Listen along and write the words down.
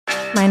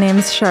My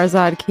name's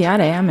Sharzad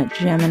Kiade. I'm a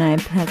Gemini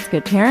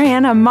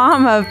pescatarian, a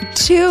mom of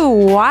 2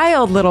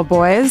 wild little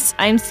boys.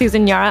 I'm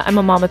Susan Yara. I'm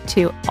a mom of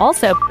 2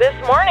 also. This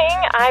morning,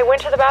 I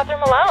went to the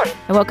bathroom alone.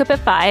 I woke up at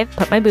 5,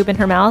 put my boob in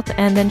her mouth,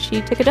 and then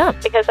she took a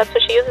dump. Because that's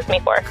what she uses me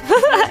for.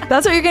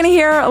 That's what you're going to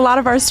hear, a lot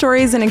of our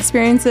stories and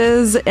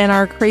experiences in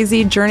our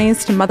crazy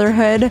journeys to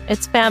motherhood.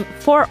 It's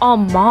for all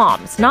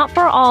moms, not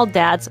for all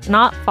dads,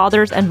 not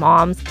fathers and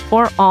moms,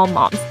 for all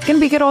moms. It's going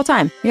to be a good old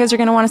time. You guys are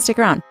going to want to stick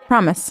around.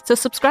 Promise. So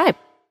subscribe.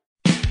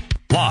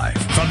 Live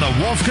from the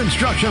Wolf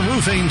Construction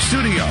Roofing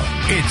Studio,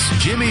 it's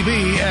Jimmy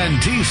B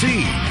and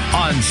TC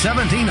on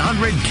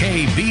 1700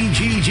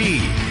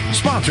 KBGG.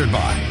 Sponsored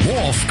by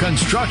Wolf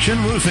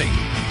Construction Roofing.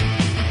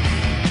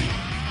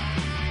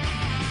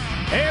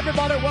 Hey,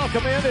 everybody,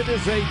 welcome in. It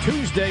is a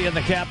Tuesday in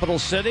the capital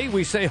city.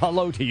 We say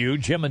hello to you,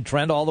 Jim and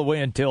Trent, all the way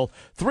until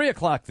 3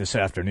 o'clock this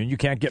afternoon. You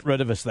can't get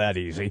rid of us that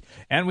easy.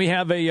 And we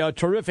have a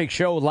terrific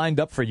show lined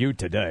up for you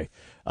today.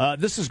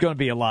 This is going to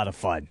be a lot of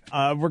fun.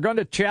 We're going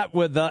to chat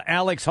with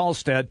Alex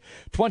Halstead,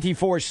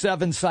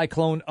 24/7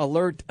 Cyclone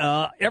Alert.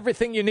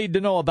 Everything you need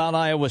to know about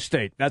Iowa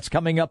State. That's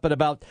coming up at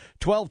about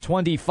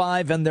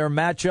 12:25 in their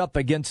matchup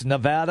against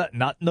Nevada,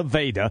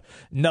 Nevada,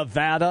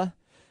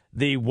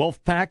 the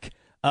Wolfpack.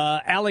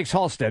 Alex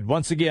Halstead,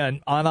 once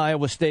again, on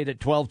Iowa State at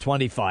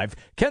 12:25.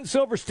 Ken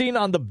Silverstein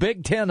on the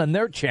Big Ten and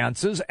their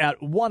chances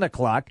at 1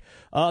 o'clock.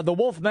 The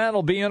Wolfman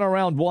will be in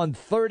around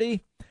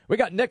 1:30. We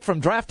got Nick from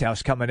Draft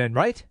House coming in,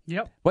 right?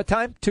 Yep. What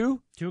time?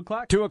 2? 2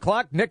 o'clock. 2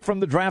 o'clock. Nick from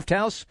the Draft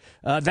House.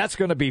 That's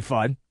going to be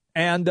fun.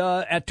 And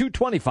at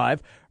 2:25,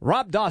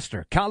 Rob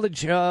Doster,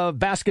 college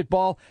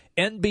basketball,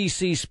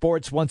 NBC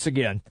Sports once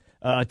again.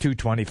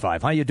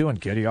 2:25. How you doing,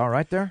 kid? You all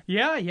right there?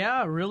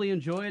 Yeah. Really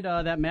enjoyed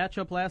that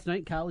matchup last night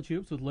in college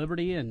hoops with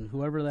Liberty and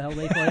whoever the hell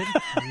they played.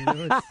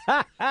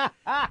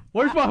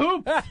 Where's my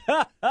hoops?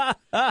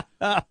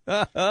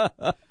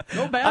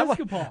 No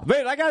basketball.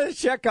 Wait, I got to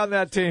check on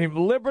that team.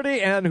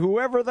 Liberty and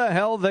whoever the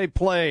hell they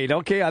played.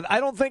 Okay, I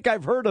don't think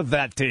I've heard of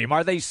that team.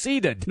 Are they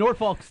seeded?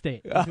 Norfolk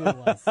State. That's who it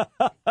was.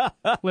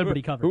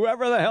 Liberty covered.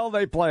 Whoever the hell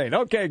they played.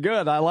 Okay,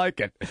 good. I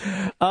like it.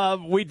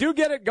 We do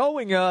get it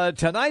going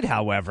tonight,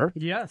 however.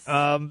 Yes.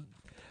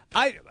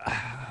 I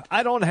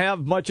don't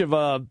have much of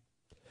a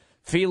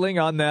feeling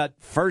on that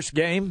first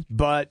game,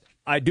 but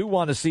I do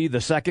want to see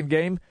the second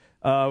game,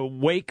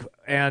 Wake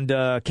and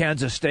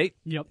Kansas State.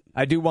 Yep.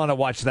 I do want to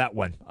watch that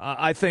one.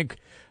 I think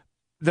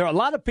there are a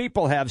lot of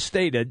people have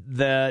stated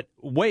that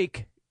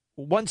Wake,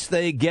 once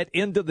they get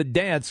into the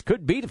dance,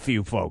 could beat a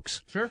few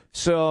folks. Sure.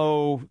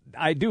 So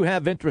I do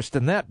have interest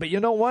in that. But you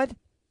know what?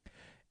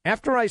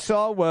 After I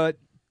saw what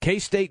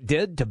K-State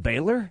did to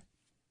Baylor,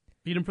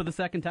 beat them for the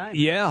second time.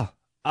 Yeah,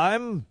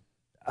 I'm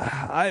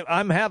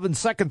having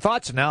second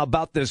thoughts now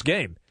about this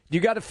game.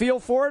 You got a feel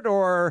for it,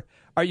 or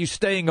are you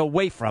staying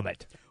away from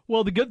it?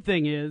 Well, the good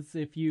thing is,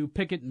 if you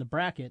pick it in the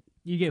bracket,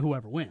 you get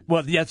whoever wins.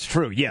 Well, that's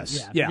true. Yes.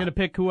 Yeah. You're going to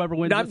pick whoever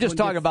wins. No, I'm just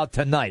talking about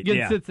tonight.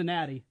 Against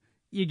Cincinnati,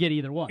 you get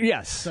either one.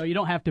 Yes. So you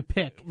don't have to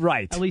pick.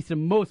 Right. At least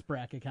in most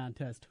bracket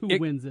contests, who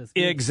wins this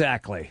game.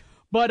 Exactly.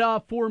 But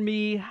for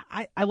me,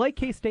 I like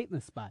K-State in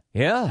this spot.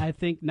 Yeah. I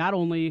think not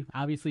only,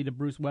 obviously, did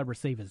Bruce Weber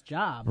save his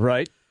job.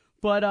 Right.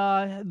 But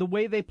the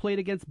way they played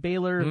against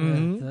Baylor,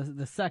 Mm-hmm.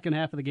 the second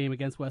half of the game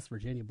against West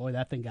Virginia, boy,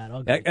 that thing got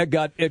ugly. It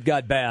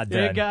got bad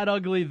then. It got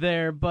ugly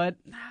there, but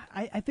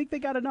I think they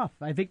got enough.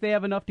 I think they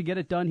have enough to get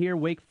it done here.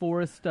 Wake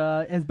Forest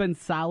has been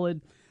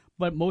solid,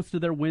 but most of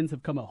their wins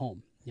have come at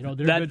home. You know,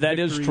 that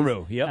is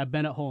true. Yep. Have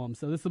been at home.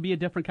 So this will be a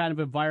different kind of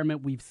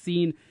environment. We've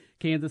seen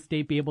Kansas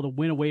State be able to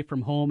win away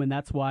from home, and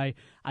that's why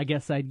I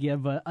guess I'd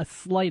give a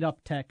slight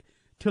uptick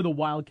to the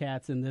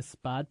Wildcats in this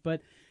spot.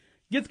 But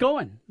gets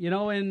going, you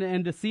know,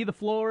 and to see the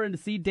floor and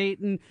to see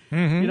Dayton,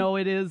 you know,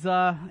 it is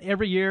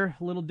every year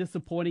a little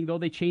disappointing, though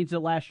they changed it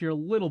last year a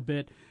little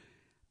bit.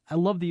 I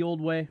love the old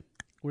way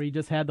where you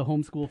just had the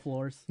homeschool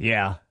floors.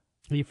 Yeah.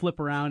 And you flip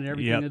around and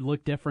everything would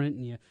look different,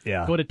 and you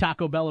go to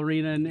Taco Bell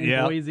Arena in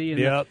Boise,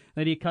 and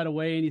then you cut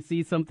away and you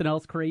see something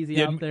else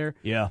crazy out there.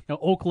 Yeah. You know,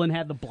 Oakland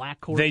had the black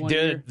court. They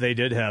year,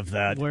 did have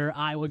that. where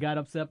Iowa got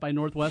upset by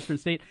Northwestern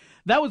State.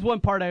 That was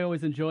one part I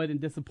always enjoyed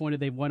and disappointed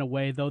they went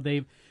away, though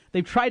they've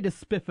tried to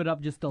spiff it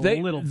up just a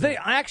little bit. They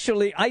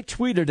actually, I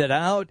tweeted it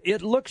out.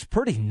 It looks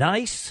pretty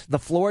nice. The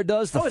floor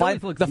does.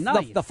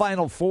 The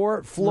Final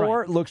Four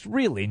floor looks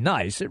really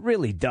nice. It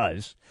really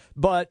does.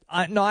 But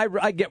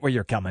I get where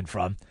you're coming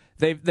from.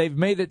 They've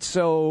made it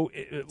so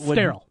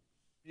sterile.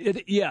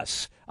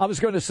 Yes, I was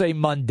going to say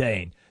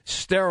mundane.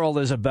 Sterile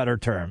is a better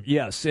term.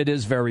 Yes, it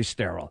is very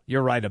sterile.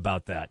 You're right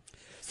about that.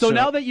 So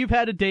now that you've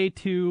had a day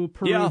to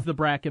peruse the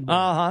bracket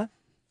board,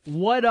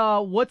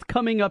 what's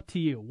coming up to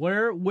you?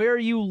 Where are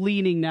you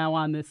leaning now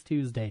on this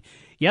Tuesday?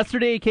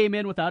 Yesterday you came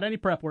in without any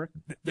prep work.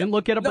 Didn't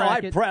look at a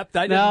bracket. No, I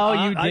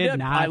prepped. You did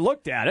not. I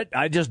looked at it.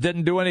 I just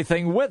didn't do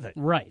anything with it.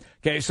 Right.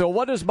 Okay, so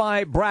what does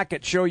my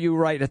bracket show you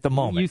right at the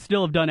moment? You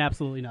still have done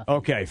absolutely nothing.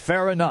 Okay,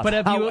 fair enough. But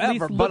have you at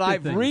least looked at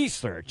I've things?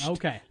 researched.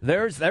 Okay.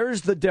 There's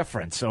the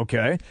difference,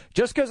 okay?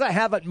 Just because I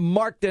haven't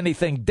marked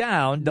anything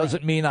down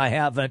doesn't mean I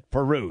haven't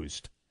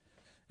perused.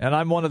 And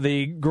I'm one of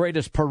the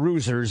greatest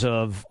perusers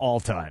of all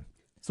time.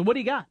 So what do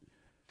you got?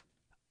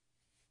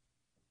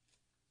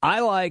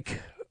 I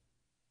like,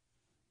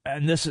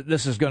 and this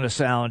is going to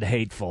sound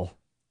hateful,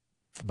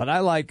 but I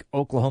like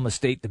Oklahoma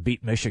State to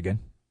beat Michigan.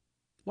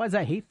 Why is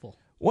that hateful?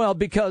 Well,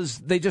 because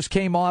they just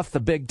came off the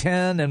Big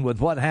Ten, and with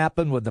what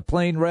happened with the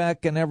plane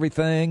wreck and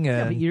everything.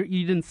 And Yeah, but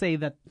you didn't say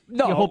that.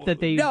 No, you hope that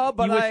they. no,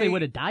 but you wish I- they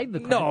would have died the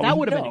crap. No, that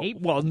would have no. been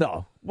hateful. Well,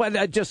 no. Well,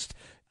 I just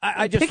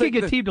Picking think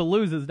a that- team to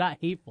lose is not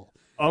hateful.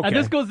 Okay. And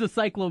this goes to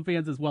Cyclone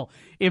fans as well.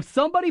 If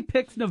somebody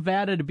picks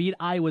Nevada to beat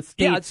Iowa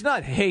State, Yeah, it's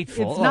not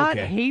hateful. it's not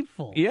Okay.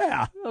 hateful.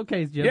 Yeah.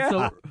 Okay, Jim. Yeah.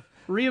 So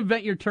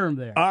reinvent your term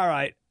there. All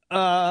right.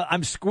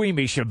 I'm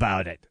squeamish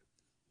about it.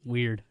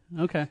 Weird.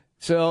 Okay.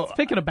 So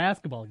Picking a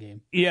basketball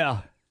game.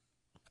 yeah,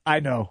 I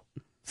know.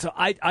 So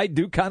I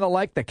do kind of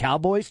like the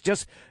Cowboys.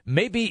 Just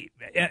maybe,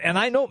 and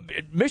I know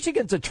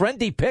Michigan's a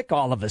trendy pick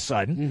all of a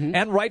sudden,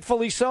 and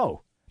rightfully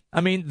so.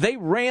 I mean, they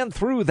ran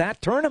through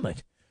that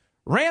tournament,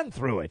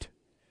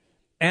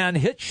 and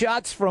hit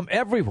shots from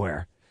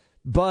everywhere.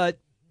 But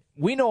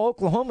we know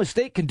Oklahoma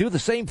State can do the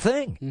same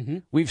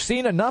thing. We've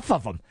seen enough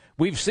of them.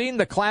 We've seen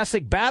the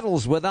classic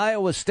battles with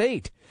Iowa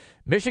State.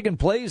 Michigan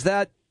plays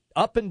that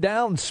up and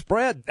down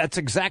spread. That's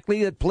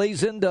exactly it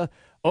plays into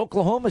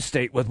Oklahoma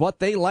State with what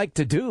they like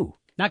to do.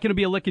 Not going to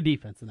be a lick of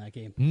defense in that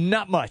game.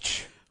 Not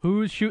much.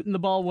 Who's shooting the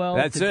ball well?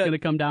 That's it's it. going to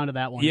come down to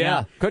that one.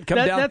 Yeah, could come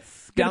down-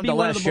 That's going down to be to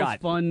one of last the most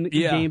shot. fun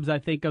Yeah. games, I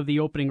think, of the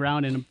opening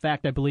round. And in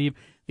fact, I believe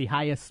the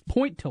highest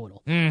point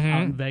total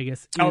out in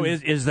Vegas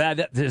Is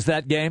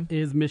that game?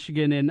 is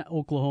Michigan and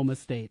Oklahoma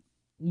State.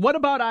 What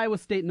about Iowa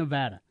State and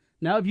Nevada?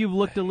 Now, if you've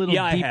looked a little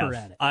Yeah, deeper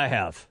at it, I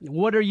have.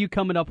 what are you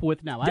coming up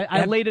with now?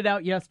 I laid it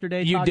out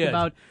yesterday. You talked did.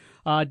 about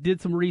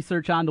did some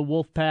research on the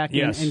Wolfpack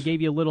Yes. and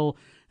gave you a little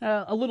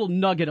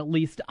nugget at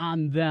least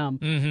on them.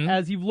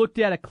 As you've looked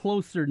at it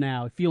closer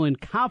now, feeling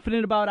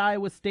confident about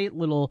Iowa State,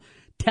 little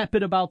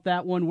tepid about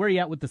that one. Where are you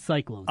at with the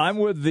Cyclones? I'm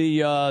with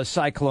the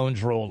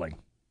Cyclones rolling.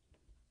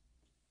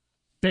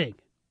 Big.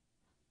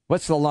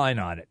 What's the line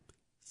on it?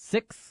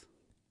 6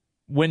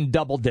 Win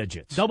double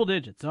digits. double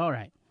digits. All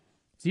right.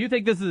 So you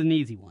think this is an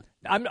easy one?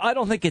 I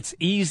don't think it's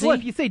easy. Well,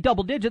 if you say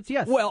double digits,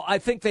 yes. Well, I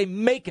think they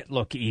make it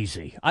look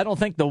easy. I don't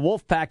think the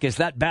Wolfpack is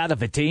that bad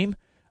of a team.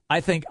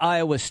 I think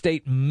Iowa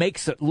State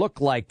makes it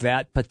look like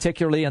that,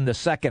 particularly in the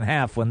second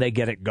half when they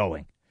get it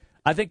going.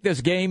 I think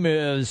this game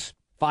is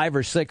 5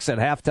 or 6 at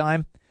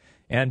halftime,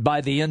 and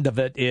by the end of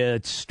it,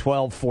 it's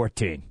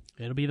 12-14.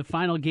 It'll be the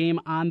final game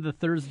on the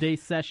Thursday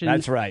session.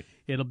 That's right.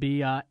 It'll be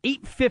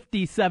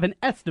 8:57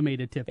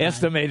 estimated tip time.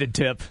 Estimated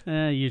tip.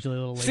 Usually a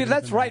little later. See,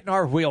 that's than right in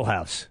our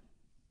wheelhouse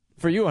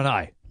for you and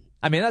I.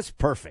 I mean, that's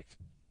perfect.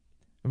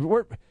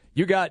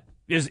 You got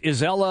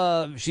is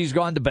Ella? She's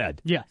gone to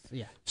bed. Yes,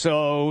 yeah.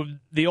 So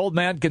the old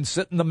man can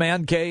sit in the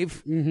man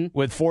cave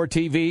with 4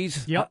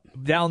 TVs Yep.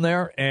 down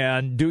there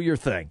and do your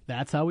thing.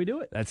 That's how we do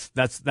it.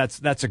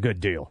 That's a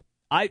good deal.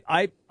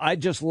 I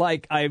just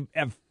like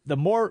the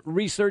more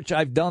research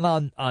I've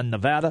done on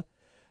Nevada,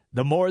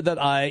 the more that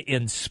I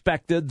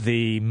inspected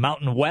the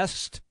Mountain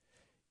West.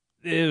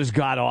 It was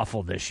god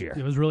awful this year.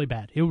 It was really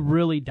bad. It was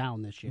really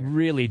down this year.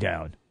 Really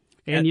down.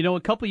 And a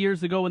couple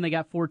years ago when they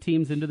got 4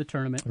 teams into the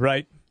tournament,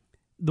 Right.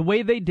 the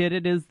way they did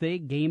it is they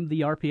gamed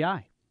the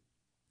RPI.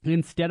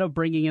 Instead of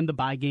bringing in the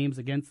bye games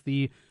against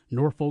the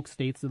Norfolk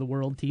States of the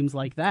world, teams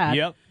like that,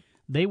 Yep.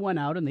 they went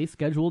out and they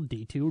scheduled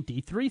D2,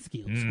 D3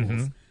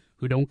 schools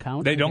who don't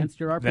count against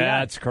your RPI.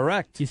 That's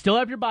correct. You still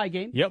have your bye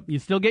game. Yep. You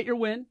still get your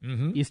win.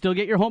 You still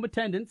get your home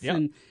attendance. Yep.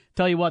 And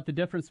tell you what, the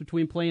difference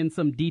between playing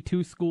some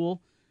D2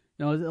 school,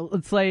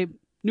 let's say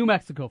New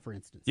Mexico, for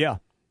instance. Yeah.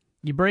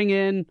 You bring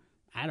in,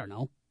 I don't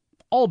know,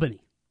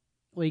 Albany.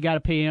 Well, you got to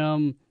pay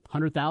them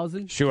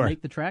 $100,000 Sure. to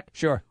make the trek.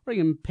 Sure. Or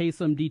you can pay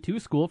some D2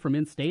 school from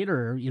in-state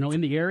or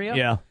in the area.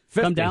 Yeah.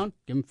 Come 50. down,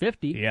 give them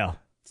 50. Yeah.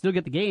 Still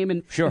get the game.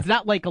 And Sure. it's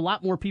not like a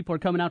lot more people are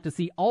coming out to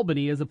see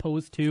Albany as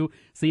opposed to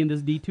seeing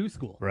this D2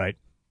 school. Right.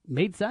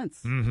 Made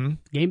sense.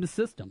 Game the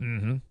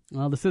system.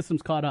 Well, the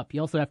system's caught up. You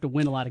also have to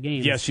win a lot of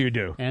games. Yes, you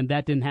do. And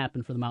that didn't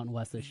happen for the Mountain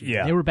West this year.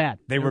 Yeah. They were bad.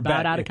 They were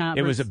bad out of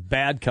conference. It was a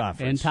bad And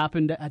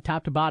conference.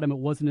 top to bottom, it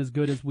wasn't as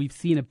good as we've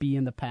seen it be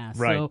in the past.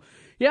 Right. So,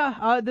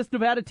 yeah, this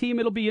Nevada team,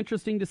 it'll be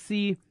interesting to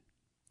see,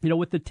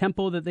 with the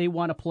tempo that they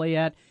want to play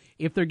at,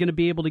 if they're going to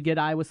be able to get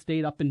Iowa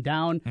State up and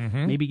down,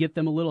 maybe get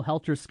them a little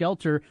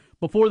helter-skelter.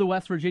 Before the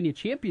West Virginia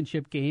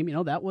championship game,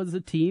 that was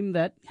a team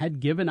that had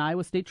given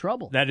Iowa State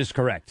trouble. That is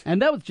correct.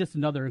 And that was just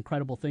another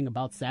incredible thing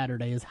about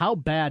Saturday is how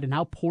bad and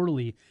how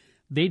poorly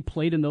they'd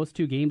played in those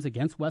 2 games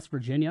against West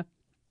Virginia.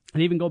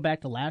 And even go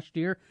back to last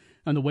year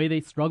and the way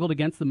they struggled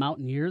against the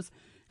Mountaineers.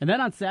 And then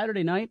on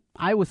Saturday night,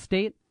 Iowa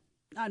State,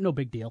 no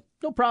big deal.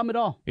 No problem at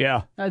all.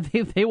 Yeah.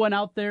 They went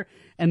out there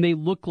and they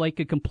looked like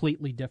a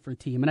completely different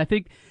team. And I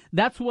think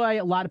that's why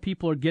a lot of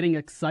people are getting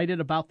excited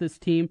about this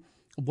team,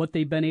 what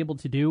they've been able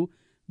to do,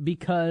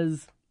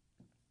 because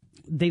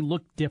they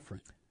look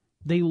different.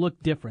 they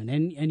look different.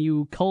 And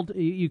you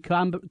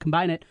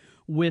combine it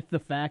with the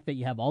fact that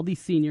you have all these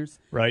seniors,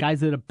 Right. guys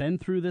that have been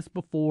through this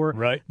before.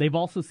 Right. They've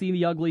also seen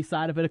the ugly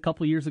side of it a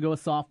couple of years ago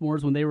as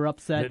sophomores when they were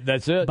upset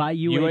That's it. by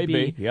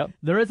UAB. Yep.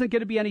 There isn't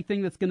going to be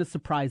anything that's going to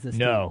surprise us.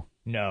 No.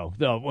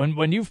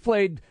 When you've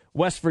played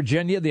West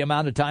Virginia, the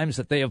amount of times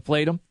that they have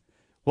played them,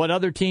 what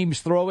other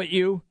teams throw at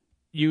you,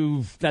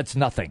 that's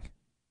nothing,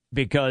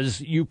 because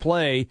you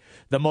play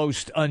the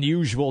most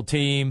unusual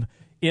team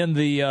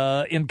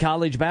in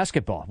college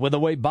basketball with the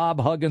way Bob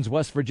Huggins'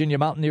 West Virginia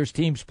Mountaineers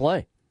teams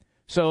play.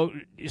 So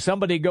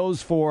somebody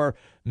goes for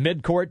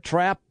mid-court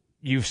trap.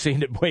 You've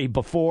seen it way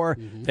before.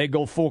 Mm-hmm. They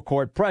go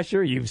full-court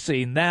pressure. You've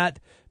seen that.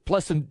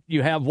 Plus,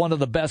 you have one of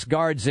the best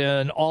guards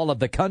in all of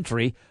the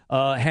country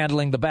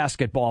handling the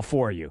basketball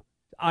for you.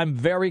 I'm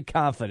very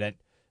confident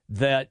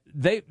that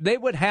they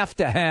would have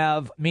to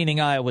have,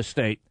 meaning Iowa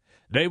State,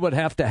 they would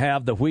have to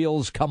have the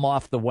wheels come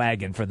off the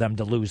wagon for them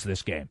to lose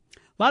this game.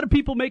 A lot of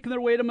people making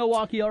their way to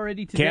Milwaukee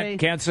already today.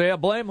 Can't say I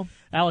blame them.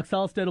 Alex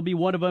Halstead will be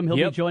one of them. He'll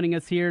Yep. be joining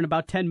us here in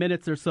about 10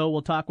 minutes or so.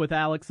 We'll talk with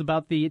Alex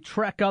about the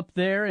trek up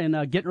there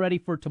and getting ready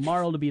for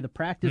tomorrow to be the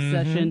practice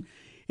session.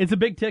 It's a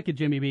big ticket,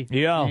 Jimmy B.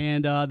 Yeah.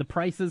 And the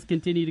prices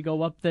continue to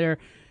go up there.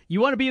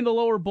 You want to be in the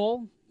lower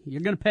bowl,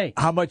 you're going to pay.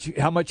 How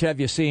much have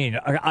you seen?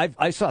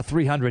 I saw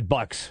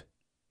 $300.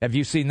 Have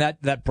you seen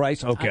that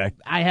price? Okay.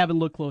 I haven't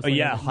looked closely.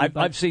 Yeah,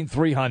 I've seen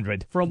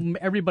 $300. From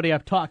everybody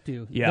I've talked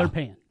to, they're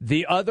paying.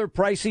 The other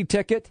pricey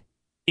ticket,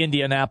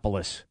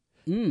 Indianapolis.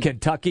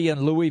 Kentucky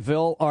and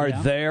Louisville are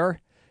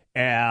there.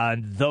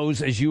 And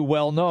those, as you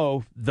well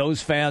know,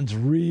 those fans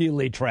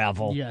really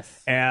travel.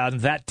 Yes. And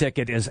that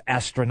ticket is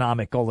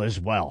astronomical as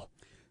well.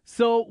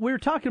 So we were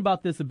talking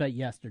about this a bit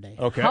yesterday.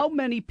 Okay. How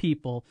many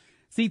people,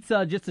 seats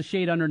just a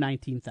shade under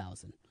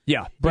 19,000.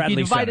 Yeah,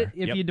 Bradley Center.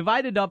 If you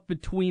divide it up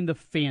between the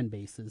fan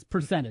bases,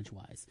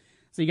 percentage-wise,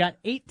 so you got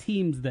 8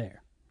 teams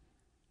there.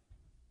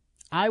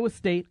 Iowa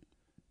State,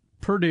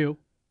 Purdue,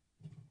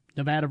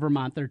 Nevada,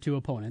 Vermont, their 2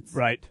 opponents.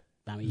 Right.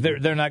 I mean,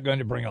 They're not going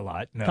to bring a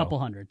lot. No. Couple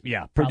hundred.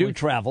 Yeah, Probably. Purdue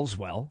travels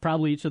well.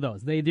 Probably each of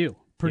those. They do.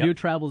 Purdue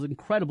travels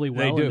incredibly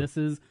well, do. and this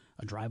is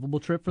a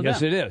drivable trip for Yes,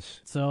 them. it is.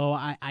 So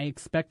I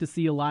expect to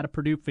see a lot of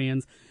Purdue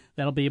fans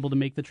that'll be able to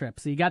make the trip.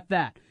 So you got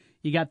that.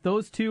 You got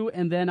those 2,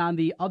 and then on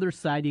the other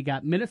side, you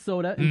got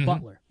Minnesota and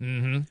Butler.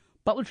 Mm-hmm.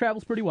 Butler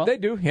travels pretty well. They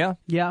do, yeah.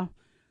 Yeah.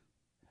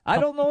 I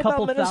don't know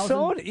couple about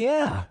Minnesota. thousand.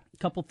 Yeah.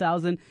 Couple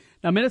thousand.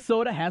 Now,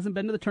 Minnesota hasn't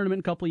been to the tournament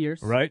in a couple of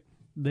years. Right.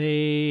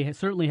 They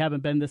certainly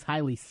haven't been this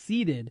highly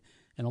seeded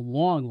in a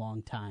long,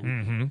 long time.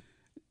 Mm-hmm.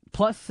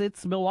 Plus,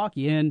 it's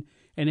Milwaukee. And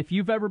if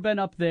you've ever been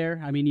up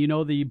there, I mean, you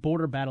know the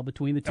border battle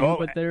between the two. Oh,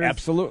 but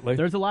absolutely.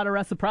 There's a lot of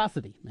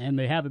reciprocity. And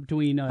they have it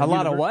between... a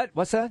lot of what?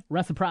 What's that?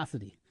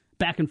 Reciprocity.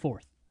 Back and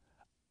forth.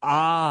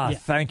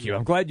 Thank you.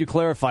 I'm glad you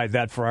clarified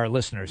that for our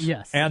listeners.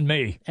 Yes. And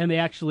me. And they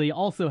actually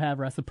also have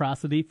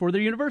reciprocity for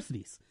their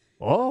universities.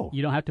 Oh.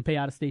 You don't have to pay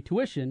out-of-state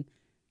tuition.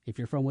 If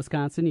you're from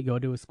Wisconsin, you go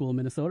to a school in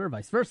Minnesota or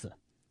vice versa.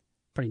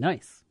 Pretty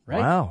nice, right?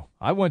 Wow.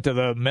 I went to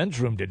the men's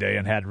room today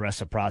and had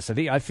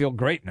reciprocity. I feel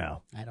great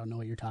now. I don't know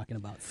what you're talking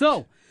about.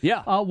 So,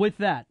 yeah. With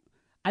that,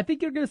 I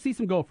think you're going to see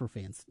some Gopher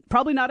fans.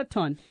 Probably not a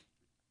ton,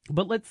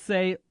 but let's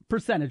say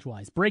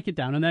percentage-wise. Break it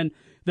down. And then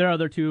their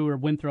other 2 are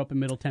Winthrop and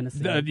Middle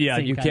Tennessee.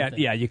 You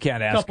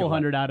can't ask. A couple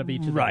hundred out of each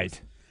of those.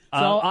 Right.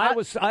 So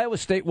Iowa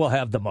State will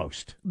have the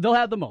most. They'll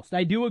have the most.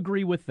 I do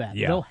agree with that.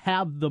 Yeah. They'll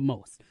have the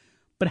most.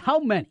 But how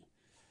many?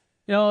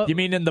 You know, You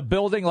mean in the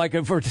building? Like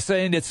if we're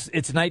saying it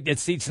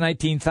seats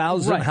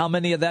 19,000, Right. how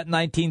many of that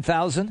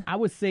 19,000? I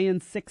was saying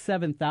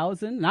 6,000,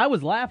 7,000, and I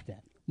was laughed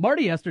at.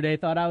 Marty yesterday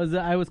thought I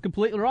was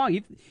completely wrong.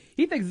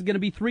 He thinks it's going to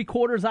be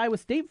 3/4 Iowa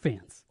State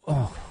fans.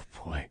 Oh,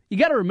 boy. You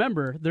got to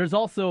remember, there's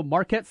also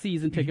Marquette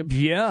season tickets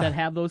that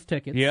have those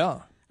tickets.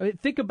 Yeah. I mean,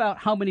 think about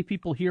how many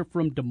people here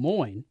from Des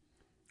Moines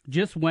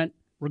just went,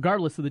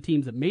 regardless of the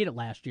teams that made it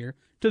last year,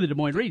 to the Des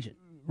Moines region.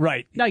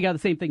 Right. Now you got the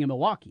same thing in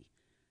Milwaukee.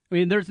 I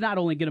mean, there's not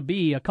only going to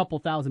be a couple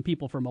thousand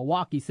people from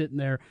Milwaukee sitting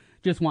there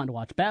just wanting to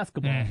watch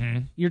basketball. Mm-hmm.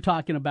 You're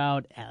talking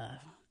about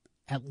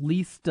at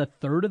least a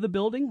third of the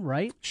building,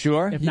 right?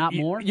 Sure. If not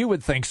more. You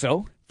would think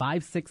so.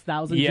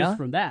 5,000-6,000 just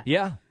from that.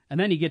 Yeah. And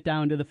then you get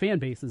down to the fan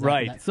bases.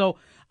 Right. After that. So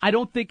I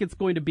don't think it's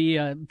going to be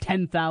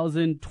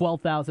 10,000,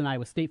 12,000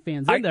 Iowa State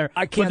fans in there.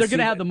 I can't but they're see going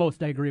to have that. the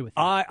most. I agree with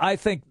you. I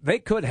think they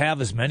could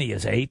have as many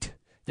as 8.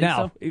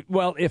 Now, so?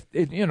 well, if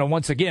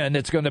once again,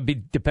 it's going to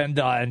depend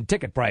on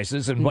ticket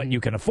prices and what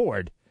you can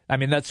afford. I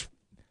mean, it's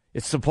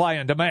supply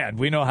and demand.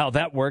 We know how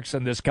that works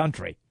in this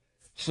country.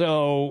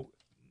 So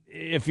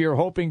if you're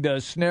hoping to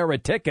snare a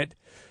ticket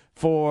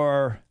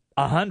for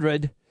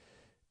 100,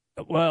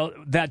 well,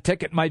 that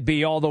ticket might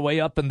be all the way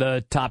up in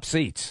the top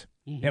seats.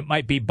 It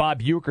might be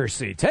Bob Uecker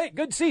seats. Hey,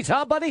 good seats,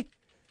 huh, buddy?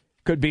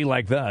 Could be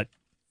like that.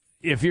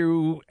 If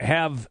you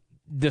have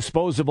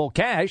disposable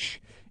cash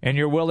and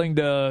you're willing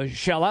to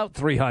shell out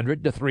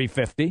 $300 to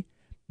 $350,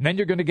 then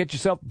you're going to get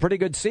yourself a pretty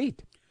good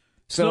seat.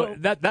 So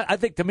that I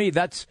think to me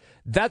that's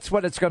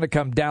what it's going to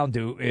come down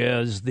to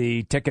is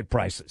the ticket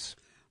prices.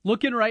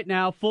 Looking right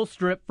now, full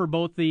strip for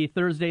both the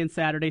Thursday and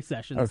Saturday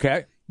sessions.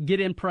 Okay.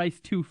 Get in price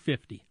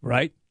 $250.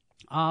 Right.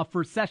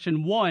 For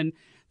session 1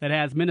 that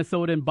has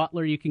Minnesota and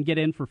Butler, you can get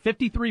in for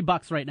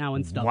 $53 right now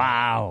in StubHub.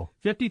 Wow.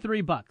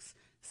 $53.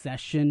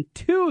 Session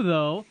 2,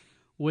 though,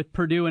 with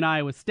Purdue and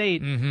Iowa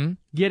State,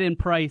 get in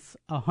price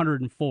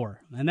 $104.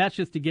 And that's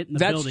just to get in the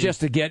building. That's just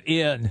to get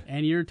in.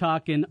 And you're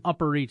talking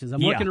upper reaches.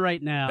 I'm looking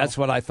right now. That's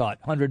what I thought.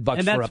 $100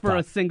 and that's for a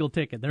a single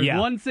ticket. There's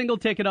one single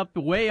ticket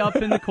way up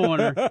in the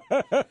corner.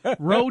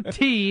 Row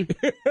T,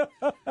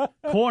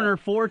 corner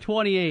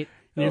 428.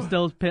 And you're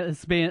still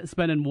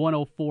spending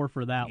 $104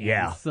 for that one.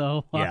 Yeah.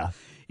 So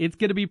it's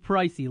going to be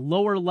pricey.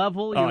 Lower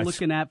level, you're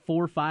looking at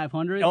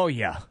 $400-$500. Oh,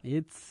 yeah.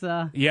 It's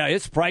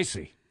it's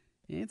pricey.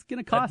 It's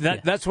going to cost you.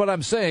 That's what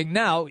I'm saying.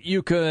 Now,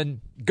 you can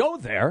go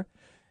there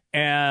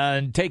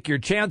and take your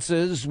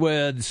chances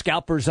with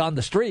scalpers on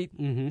the street.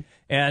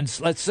 And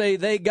let's say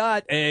they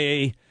got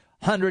a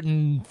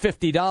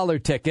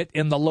 $150 ticket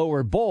in the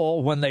lower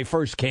bowl when they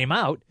first came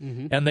out,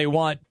 and they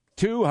want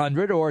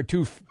 $200 or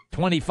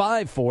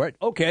 $225 for it.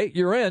 Okay,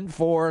 you're in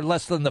for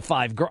less than the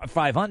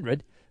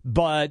 $500,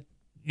 but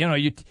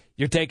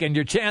you're taking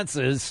your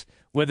chances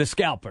with a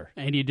scalper.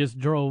 And you just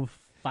drove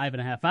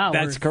 5.5 hours.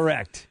 That's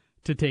correct.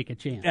 To take a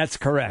chance. That's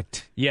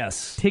correct.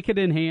 Yes. Ticket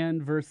in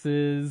hand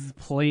versus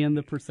playing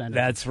the percentage.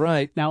 That's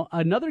right. Now,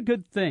 another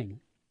good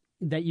thing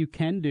that you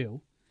can do,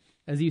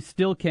 as you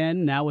still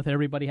can now with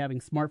everybody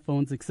having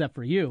smartphones except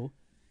for you,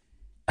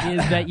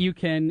 is that you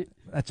can...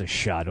 That's a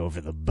shot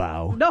over the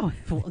bow. No,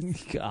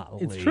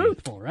 it's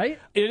truthful, right?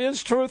 It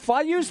is truthful.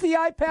 I use the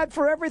iPad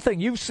for everything.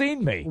 You've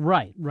seen me.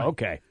 Right.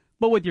 Okay.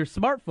 But with your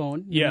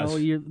smartphone, yes.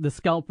 The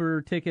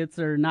scalper tickets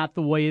are not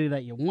the way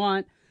that you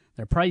want.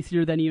 They're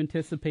pricier than you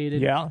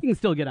anticipated. Yeah. You can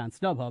still get on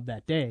StubHub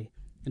that day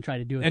and try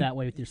to do it that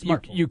way with your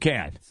smartphone. You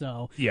can.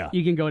 So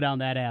you can go down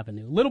that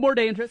avenue. A little more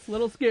dangerous, a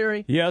little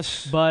scary.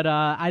 Yes. But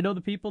I know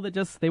the people that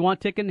they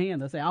want ticket in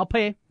hand. They say, I'll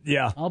pay.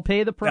 Yeah. I'll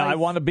pay the price. I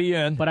want to be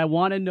in. But I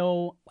want to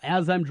know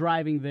as I'm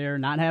driving there,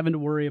 not having to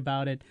worry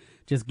about it.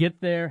 Just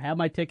get there, have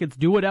my tickets,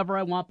 do whatever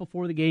I want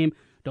before the game.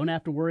 Don't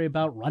have to worry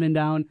about running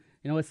down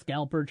a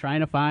scalper,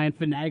 trying to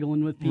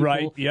finagling with people,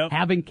 right, yep.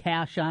 having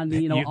cash on,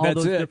 all that's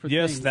those different things.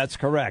 Yes, that's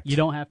correct. You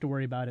don't have to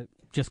worry about it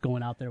just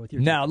going out there with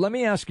your Now, let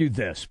me ask you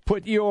this.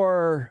 Put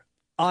your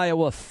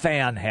Iowa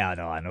fan hat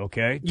on,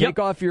 okay? Yep. Take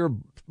off your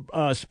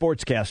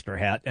sportscaster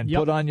hat and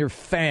put on your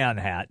fan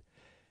hat.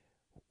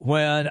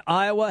 When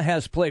Iowa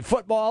has played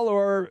football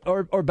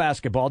or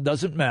basketball,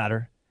 doesn't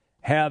matter,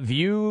 have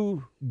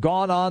you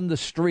gone on the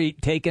street,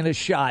 taken a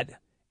shot,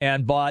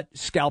 and bought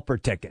scalper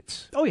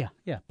tickets? Oh, yeah,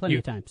 plenty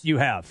of times. You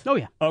have? Oh,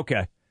 yeah.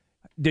 Okay.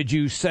 Did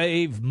you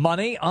save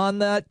money on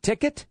that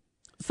ticket?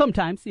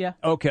 Sometimes, yeah.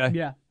 Okay.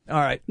 Yeah. All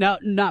right. Now,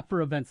 not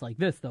for events like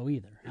this, though,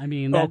 either. I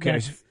mean,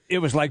 It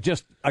was like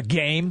just a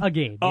game? A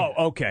game. Oh,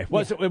 okay.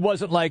 It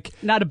wasn't like...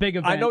 Not a big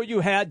event. I know you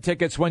had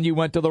tickets when you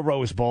went to the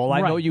Rose Bowl.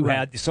 I know you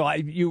had... So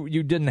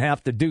you didn't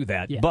have to do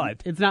that. Yeah.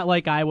 But... It's not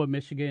like Iowa,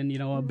 Michigan,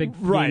 a big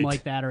game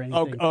like that or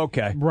anything.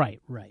 Okay.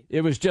 Right. It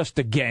was just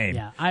a game.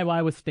 Yeah.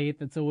 Iowa State,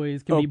 that's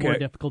always can be more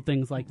difficult,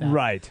 things like that.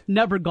 Right.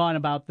 Never gone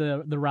about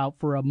the route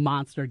for a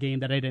monster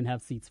game that I didn't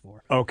have seats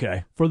for.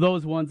 Okay. For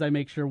those ones, I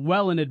make sure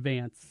well in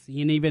advance,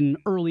 and even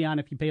early on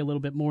if you pay a little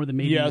bit more than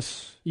maybe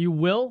you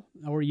will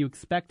or you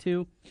expect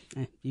to,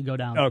 you go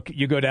down. Okay,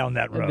 you go down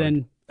that road.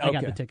 Then I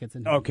got the tickets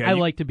in. Okay, I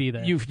like to be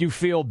there. You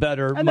feel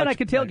better, and then I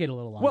could tailgate a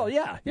little longer. Well,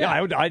 yeah.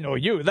 I know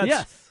you.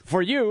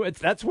 For you.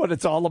 That's what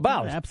it's all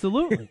about.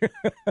 Absolutely.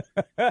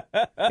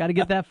 Got to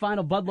get that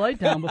final Bud Light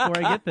down before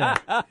I get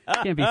there.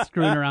 Can't be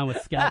screwing around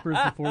with scalpers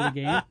before the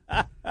game.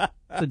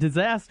 It's a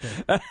disaster.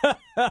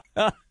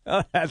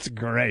 That's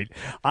great.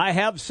 I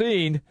have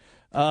seen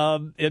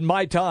in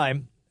my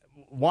time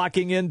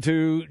walking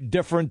into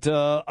different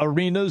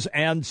arenas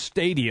and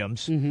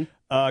stadiums.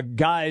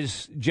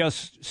 Guys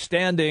just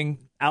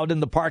standing out in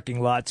the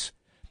parking lots.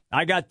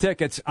 I got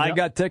tickets. Yep. I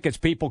got tickets.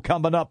 People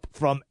coming up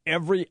from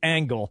every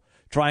angle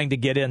trying to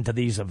get into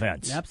these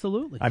events.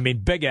 Absolutely. I mean,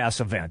 big-ass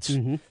events.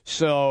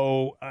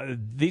 So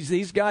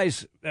these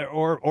guys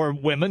or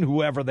women,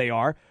 whoever they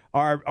are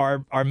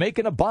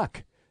making a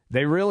buck.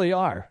 They really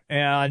are.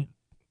 And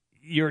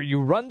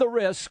you run the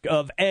risk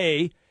of,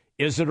 A,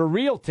 is it a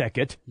real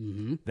ticket?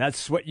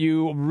 That's what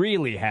you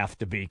really have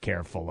to be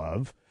careful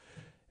of.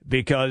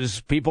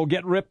 Because people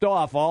get ripped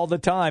off all the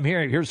time.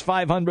 Here's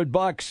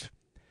 $500.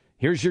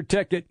 Here's your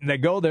ticket. And they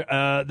go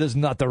there. This is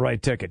not the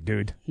right ticket,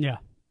 dude. Yeah.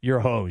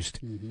 You're hosed.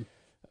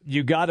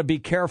 You got to be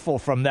careful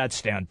from that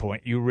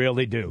standpoint. You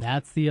really do.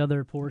 That's the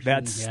other portion.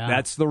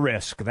 That's the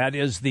risk. That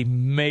is the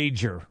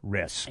major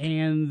risk.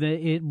 And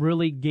it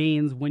really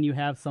gains when you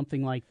have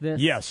something like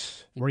this.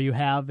 Yes. Where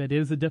it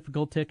is a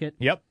difficult ticket.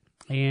 Yep.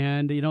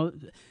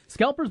 And,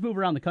 scalpers move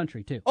around the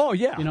country, too. Oh,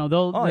 yeah. They'll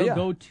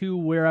go to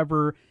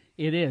wherever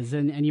it is.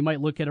 And you might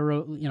look at,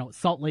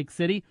 Salt Lake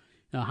City.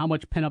 How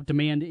much pent-up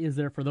demand is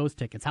there for those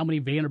tickets? How many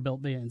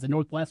Vanderbilt fans and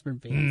Northwestern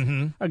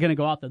fans are going to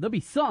go out there? There'll be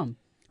some,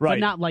 but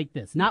not like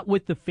this. Not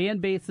with the fan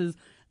bases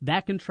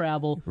that can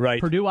travel.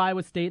 Right. Purdue,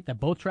 Iowa State, that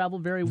both travel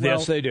very well.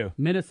 Yes, they do.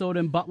 Minnesota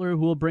and Butler,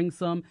 who will bring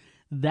some.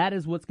 That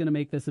is what's going to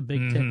make this a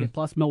big ticket.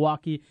 Plus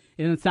Milwaukee,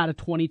 and it's not a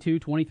 22,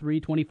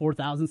 23,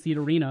 24,000-seat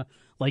arena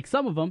like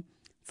some of them.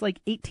 It's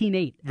like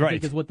 18.8, I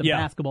think is what the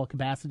basketball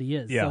capacity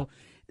is. Yeah. So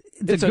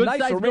it's a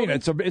nice arena.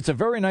 It's a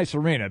very nice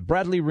arena.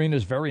 Bradley Arena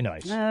is very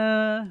nice.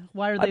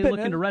 Why are they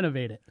looking to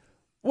renovate it?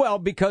 Well,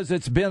 because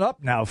it's been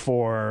up now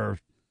for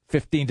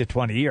 15 to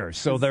 20 years,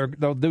 so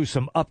they'll do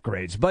some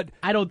upgrades. But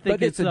I don't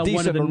think it's a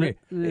decent arena.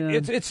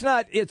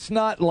 It's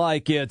not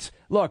like it's.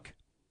 Look,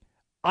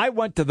 I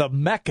went to the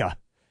Mecca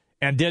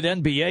and did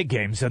NBA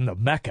games in the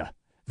Mecca,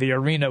 the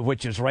arena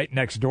which is right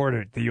next door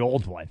to the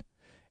old one.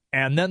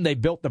 And then they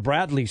built the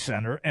Bradley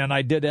Center, and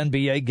I did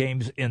NBA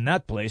games in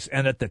that place.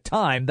 And at the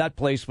time, that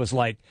place was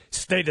like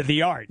state of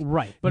the art.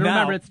 Right, but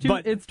now, remember,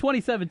 it's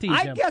 2017.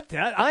 I Jim. get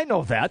that. I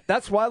know that.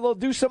 That's why they'll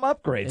do some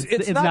upgrades.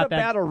 It's not a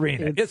bad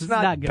arena. It's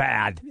not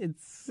bad.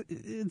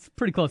 It's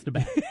pretty close to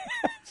bad.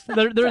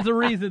 There's a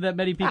reason that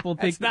many people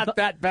think it's not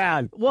that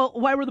bad. Well,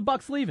 why were the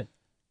Bucks leaving?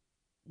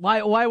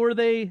 Why were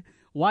they?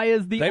 Why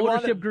is the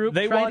ownership group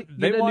trying to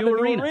get a new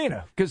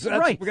arena? Because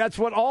that's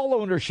what all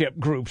ownership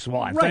groups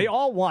want. Right. They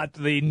all want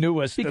the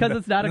newest. Because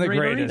it's not a great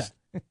greatest.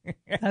 arena.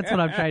 That's what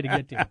I'm trying to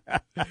get to.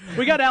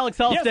 We got Alex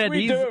Halstead. Yes,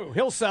 we do.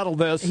 He'll settle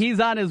this. He's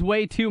on his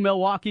way to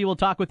Milwaukee. We'll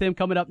talk with him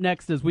coming up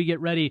next as we get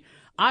ready.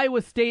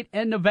 Iowa State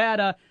and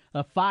Nevada,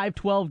 a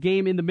 5-12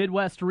 game in the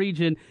Midwest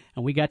region,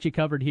 and we got you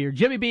covered here.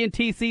 Jimmy B and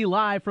TC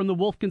live from the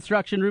Wolf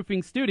Construction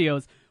Roofing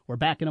Studios. We're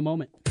back in a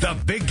moment. The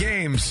big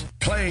games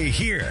play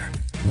here.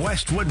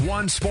 Westwood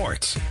One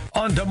Sports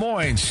on Des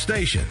Moines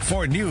Station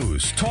for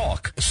news,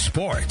 talk,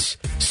 sports.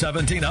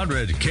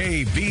 1700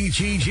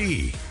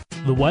 KBGG.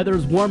 The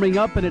weather's warming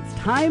up and it's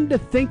time to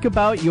think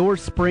about your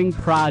spring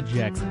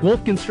projects.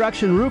 Wolf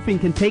Construction Roofing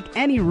can take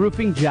any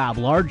roofing job,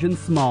 large and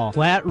small.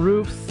 Flat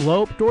roofs,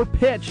 sloped, or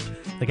pitched.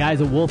 The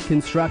guys at Wolf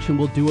Construction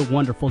will do a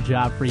wonderful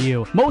job for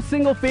you. Most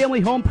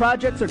single-family home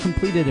projects are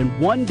completed in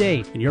one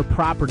day, and your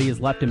property is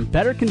left in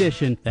better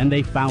condition than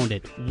they found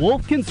it.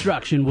 Wolf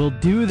Construction will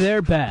do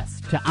their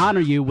best to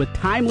honor you with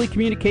timely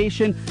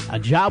communication, a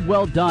job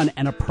well done,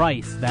 and a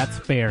price that's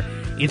fair.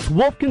 It's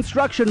Wolf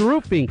Construction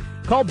Roofing.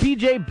 Call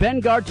BJ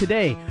Bengard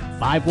today,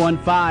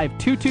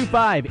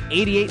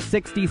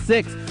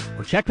 515-225-8866,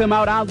 or check them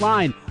out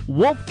online,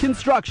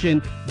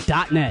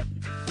 wolfconstruction.net.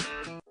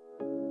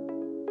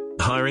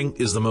 Hiring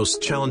is the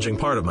most challenging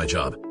part of my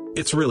job.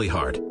 It's really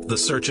hard. The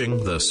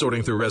searching, the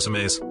sorting through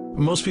resumes.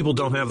 Most people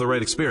don't have the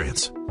right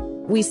experience.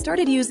 We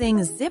started using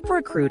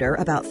ZipRecruiter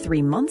about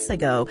 3 months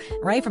ago.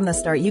 Right from the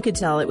start, you could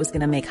tell it was going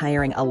to make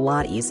hiring a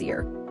lot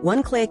easier.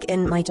 One click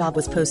and my job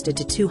was posted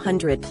to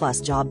 200 plus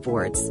job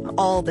boards,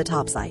 all the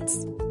top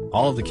sites.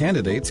 All of the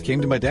candidates came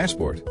to my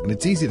dashboard, and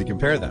it's easy to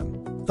compare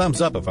them.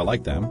 Thumbs up if I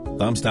liked them,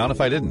 thumbs down if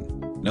I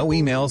didn't. No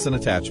emails and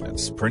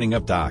attachments, printing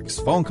up docs,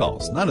 phone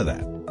calls, none of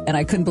that. And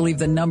I couldn't believe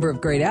the number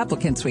of great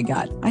applicants we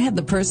got. I had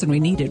the person we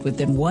needed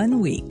within 1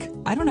 week.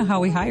 I don't know how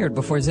we hired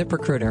before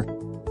ZipRecruiter.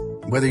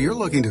 Whether you're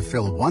looking to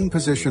fill one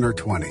position or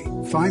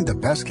 20, find the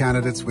best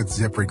candidates with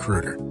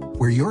ZipRecruiter,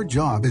 where your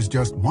job is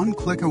just one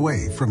click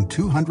away from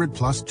 200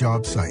 plus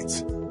job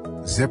sites.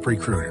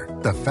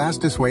 ZipRecruiter, the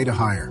fastest way to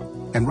hire.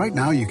 And right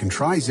now you can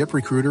try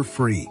ZipRecruiter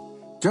free.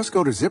 Just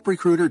go to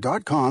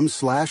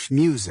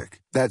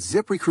ZipRecruiter.com/music. That's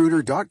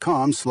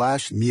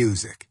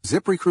ZipRecruiter.com/music.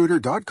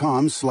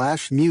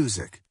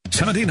 ZipRecruiter.com/music.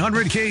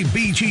 1700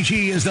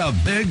 KBGG is the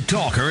big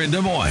talker in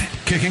Des Moines.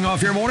 Kicking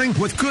off your morning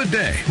with Good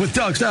Day with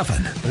Doug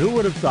Steffen. Who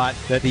would have thought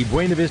that the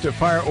Buena Vista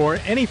Fire or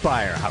any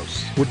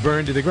firehouse would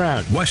burn to the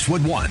ground?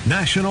 Westwood One,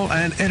 national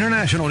and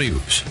international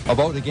news. A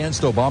vote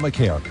against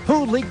Obamacare.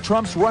 Who leaked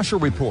Trump's Russia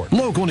report?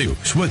 Local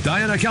news with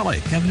Diana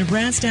Kelly. Governor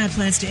Branstad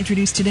plans to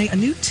introduce today a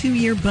new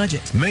 2-year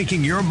budget.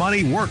 Making your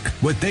money work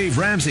with Dave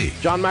Ramsey.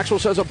 John Maxwell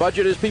says a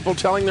budget is people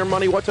telling their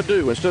money what to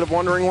do instead of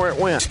wondering where it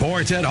went.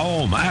 Sports at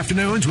Home,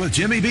 afternoons with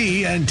Jimmy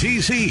B and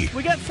TC.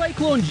 We got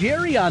Cyclone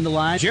Jerry on the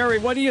line. Jerry,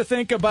 what do you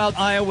think about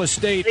Iowa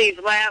State? These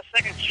last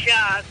second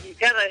shots, you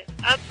got to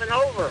up and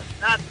over,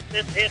 not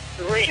just hit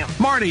the rim.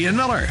 Marty and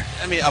Miller.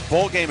 I mean, a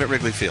bowl game at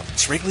Wrigley Field.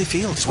 It's Wrigley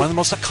Field. It's one of the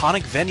most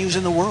iconic venues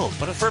in the world.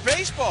 But for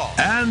baseball.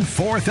 And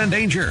Fourth and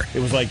Danger.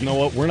 It was like, you know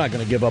what? We're not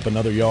going to give up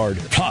another yard.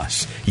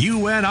 Plus,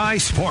 UNI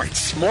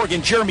Sports.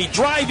 Morgan Jeremy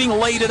driving,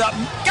 laid it up.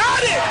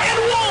 Got it!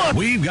 And won!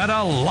 We've got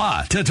a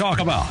lot to talk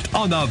about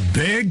on the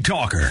Big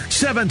Talker.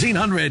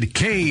 1700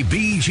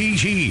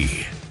 KBGG.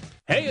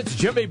 Hey, it's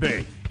Jimmy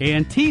B.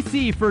 And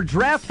TC for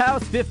Draft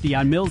House 50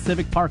 on Mills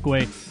Civic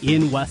Parkway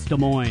in West Des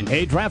Moines.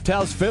 Hey, Draft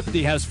House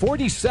 50 has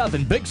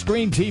 47 big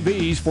screen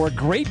TVs for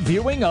great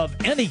viewing of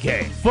any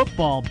game.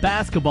 Football,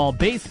 basketball,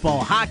 baseball,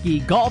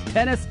 hockey, golf,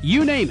 tennis,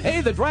 you name it. Hey,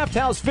 the Draft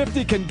House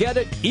 50 can get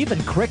it,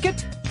 even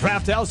cricket.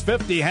 Draft House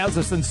 50 has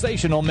a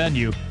sensational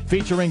menu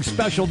featuring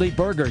specialty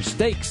burgers,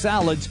 steak,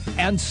 salads,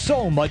 and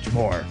so much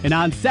more. And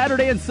on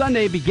Saturday and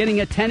Sunday, beginning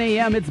at 10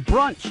 a.m., it's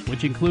brunch,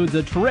 which includes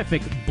a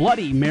terrific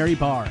Bloody Mary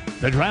bar.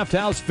 The Draft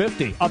House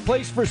 50, a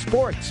place for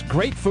sports,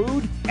 great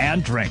food,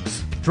 and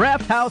drinks.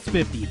 Draft House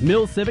 50,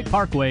 Mills Civic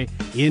Parkway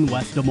in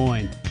West Des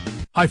Moines.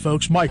 Hi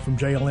folks, Mike from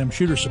JLM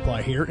Shooter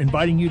Supply here,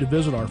 inviting you to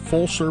visit our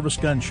full-service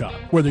gun shop.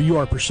 Whether you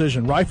are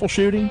precision rifle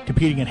shooting,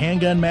 competing in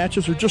handgun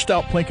matches, or just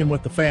out plinking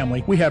with the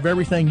family, we have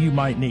everything you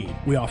might need.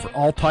 We offer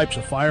all types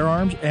of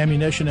firearms,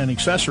 ammunition, and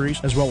accessories,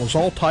 as well as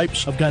all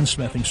types of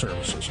gunsmithing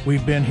services.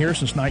 We've been here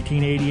since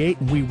 1988,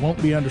 and we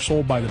won't be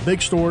undersold by the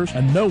big stores,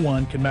 and no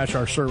one can match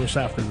our service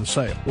after the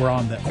sale. We're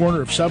on the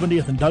corner of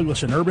 70th and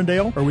Douglas in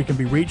Urbandale, or we can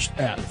be reached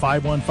at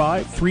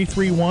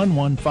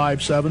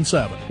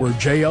 515-331-1577. We're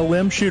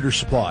JLM Shooter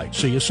Supply.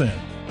 See you soon.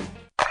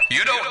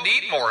 You don't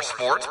need more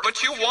sports,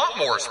 but you want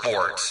more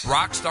sports.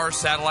 Rockstar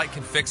Satellite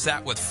can fix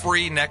that with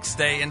free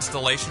next-day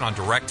installation on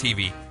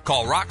DirecTV.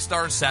 Call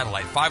Rockstar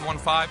Satellite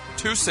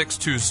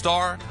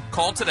 515-262-STAR.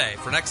 Call today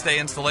for next-day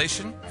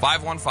installation,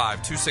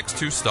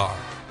 515-262-STAR.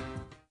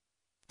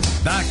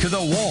 Back to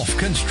the Wolf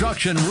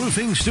Construction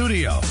Roofing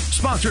Studio,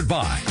 sponsored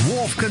by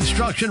Wolf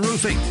Construction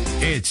Roofing.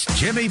 It's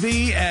Jimmy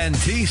B and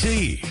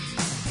TC.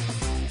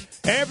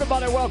 Hey,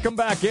 everybody, welcome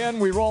back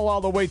in. We roll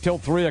all the way till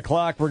 3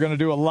 o'clock. We're going to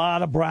do a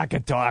lot of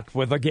bracket talk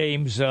with the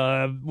games,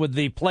 with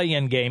the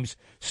play-in games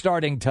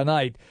starting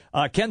tonight.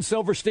 Ken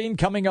Silverstein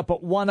coming up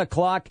at 1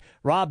 o'clock.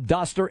 Rob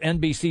Doster,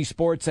 NBC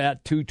Sports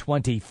at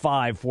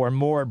 2:25 for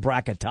more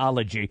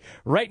bracketology.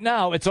 Right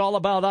now, it's all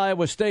about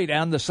Iowa State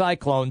and the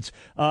Cyclones.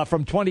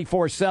 From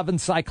 24/7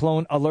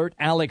 Cyclone Alert,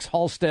 Alex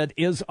Halstead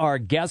is our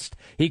guest.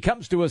 He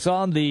comes to us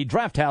on the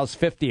Draft House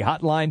 50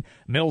 hotline,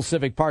 Mill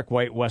Civic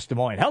Parkway, West Des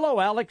Moines. Hello,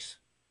 Alex.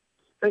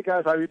 Hey,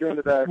 guys. How are you doing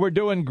today? We're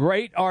doing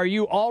great. Are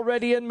you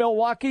already in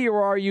Milwaukee,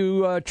 or are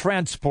you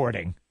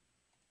transporting?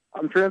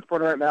 I'm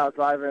transporting right now,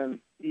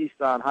 driving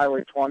east on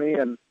Highway 20,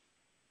 and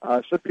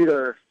should be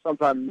there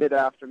sometime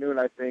mid-afternoon,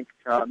 I think.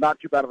 Not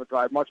too bad of a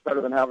drive, much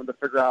better than having to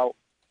figure out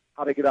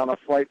how to get on a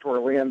flight to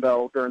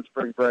Orlando during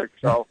spring break.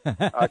 So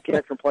I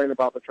can't complain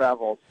about the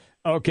travels.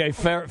 Okay,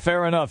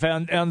 fair enough.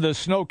 And the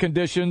snow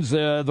conditions,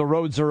 the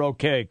roads are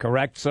okay,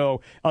 correct?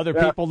 So other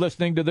people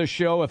listening to this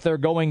show, if they're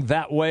going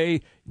that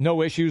way,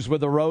 no issues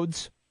with the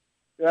roads?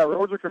 Yeah,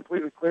 roads are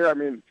completely clear. I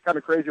mean, it's kind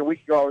of crazy. A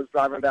week ago, I was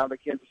driving down to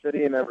Kansas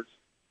City, and it was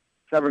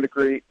 70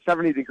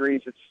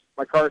 degrees.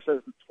 My car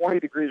says 20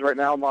 degrees right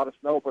now, and a lot of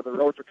snow, but the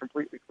roads are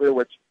completely clear,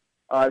 which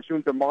I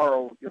assume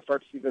tomorrow you'll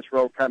start to see this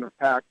road kind of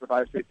packed with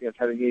Iowa State fans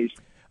heading east.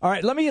 All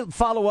right, let me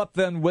follow up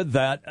then with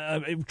that.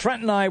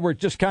 Trent and I were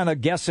just kind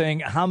of guessing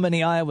how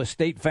many Iowa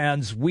State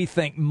fans we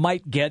think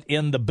might get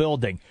in the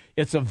building.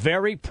 It's a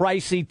very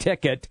pricey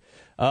ticket.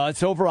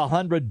 It's over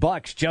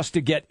 $100 just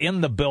to get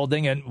in the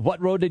building. And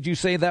what road did you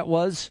say that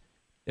was?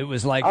 It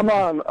was like I'm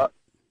on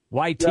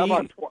YT. Yeah, I'm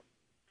on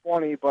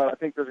 20, but I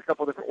think there's a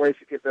couple different ways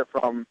to get there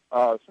from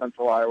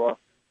Central Iowa.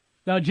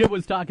 Now, Jim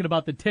was talking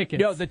about the tickets.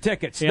 No, the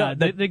tickets. Yeah,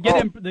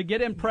 the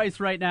get in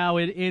price right now.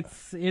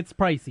 It's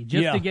pricey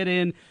just to get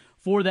in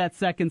for that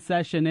second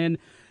session. And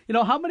you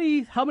know, how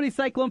many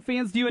Cyclone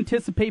fans do you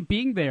anticipate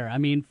being there? I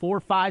mean,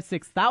 4,000, 5,000,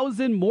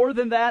 6,000, more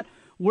than that.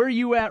 Where are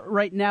you at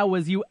right now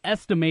as you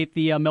estimate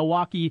the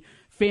Milwaukee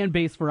fan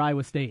base for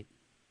Iowa State?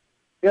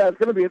 Yeah, it's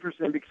going to be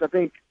interesting because I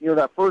think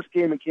that first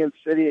game in Kansas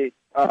City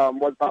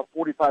was about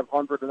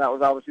 4,500, and that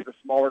was obviously the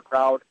smaller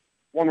crowd.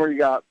 One where you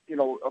got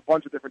a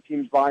bunch of different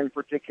teams vying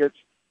for tickets.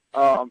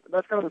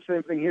 That's kind of the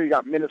same thing here. You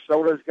got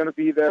Minnesota is going to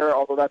be there,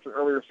 although that's an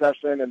earlier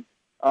session, and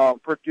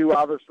Purdue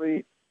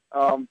obviously.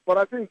 But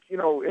I think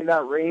in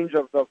that range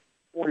of the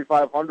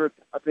 4,500,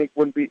 I think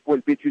wouldn't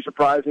be too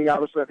surprising.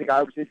 Obviously, I think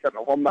Iowa State's got an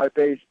alumni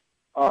base.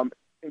 And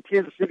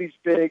Kansas City's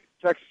big,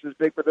 Texas is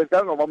big, but they've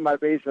got an alumni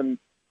base in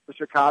the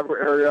Chicago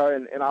area,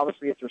 and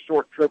obviously it's a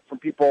short trip from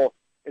people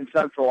in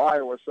Central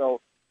Iowa.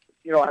 So,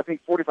 I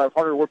think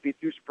 4,500 wouldn't be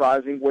too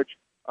surprising, which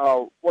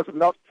was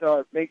enough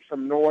to make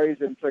some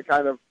noise and to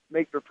kind of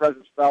make their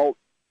presence felt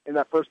in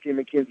that first game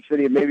in Kansas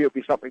City, and maybe it'll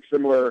be something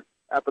similar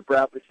at the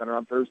Bradley Center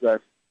on Thursday.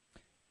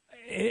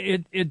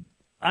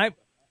 I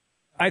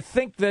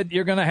think that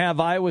you're going to have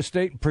Iowa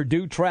State and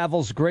Purdue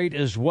travels great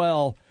as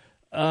well.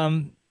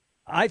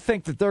 I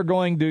think that they're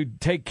going to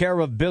take care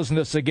of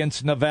business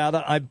against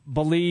Nevada. I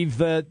believe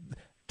that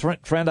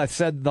Trent, I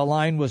said the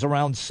line was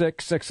around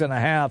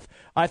 6.5.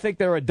 I think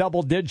they're a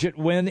double-digit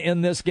win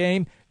in this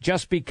game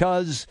just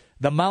because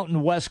the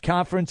Mountain West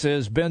Conference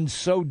has been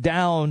so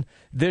down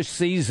this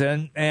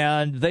season,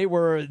 and they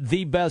were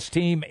the best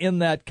team in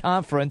that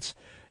conference,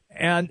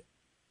 and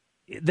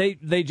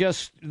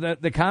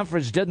the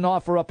conference didn't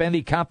offer up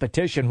any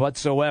competition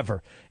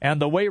whatsoever.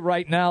 And the way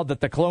right now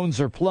that the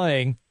Clones are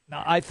playing,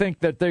 I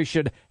think that they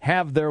should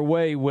have their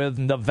way with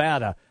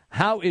Nevada.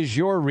 How is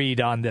your read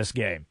on this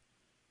game?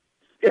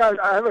 Yeah,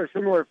 I have a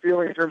similar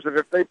feeling in terms of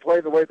if they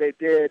play the way they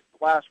did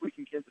last week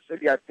in Kansas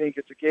City, I think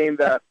it's a game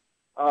that,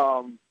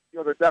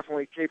 they're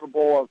definitely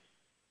capable of,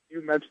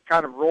 you mentioned,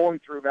 kind of rolling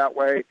through that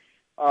way.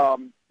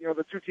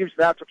 The two teams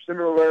match up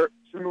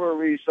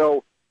similarly,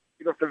 so,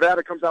 if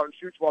Nevada comes out and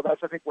shoots well,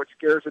 that's, I think, what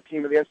scares a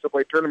team in the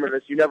NCAA tournament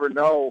is you never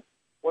know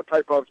what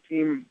type of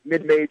team,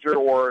 mid-major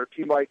or a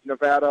team like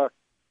Nevada,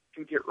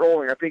 can get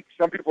rolling. I think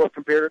some people have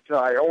compared it to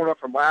Iona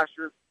from last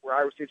year, where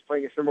Iowa State's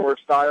playing a similar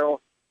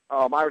style.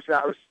 Iowa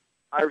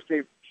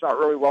State shot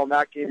really well in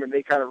that game, and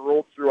they kind of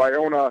rolled through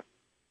Iona.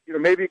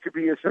 maybe it could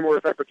be a similar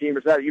type of team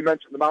as that. You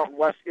mentioned the Mountain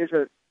West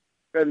isn't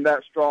been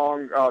that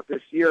strong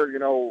this year.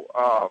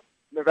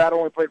 Nevada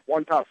only played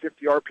one top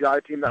 50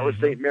 RPI team. That was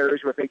St. Mary's,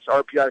 who I think is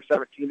RPI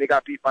 17. They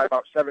got beat by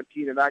about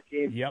 17 in that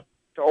game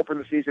to open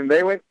the season.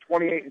 They went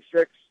 28-6.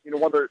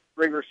 Won their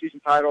regular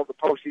season title, the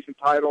postseason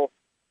title.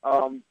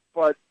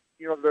 But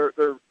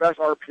their best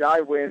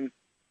RPI win,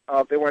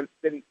 they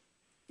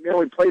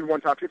only played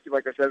one top 50,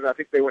 like I said. And I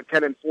think they went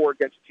 10-4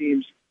 against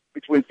teams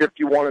between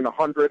 51 and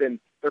 100, and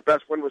their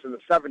best win was in the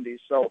 70s.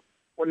 So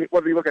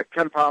whether you look at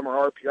KenPom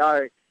or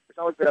RPI, it's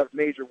not like they have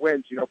major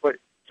wins, but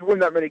to win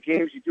that many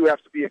games, you do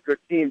have to be a good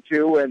team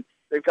too, and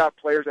they've got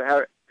players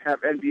that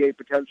have NBA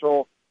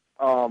potential.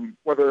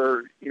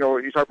 Whether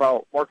you talk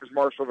about Marcus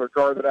Marshall, their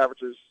guard that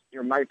averages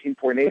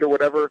 19.8 or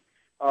whatever,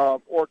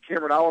 or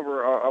Cameron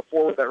Oliver, a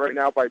forward that right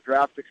now by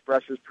Draft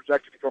Express is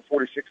projected to go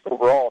 46th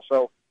overall.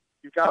 So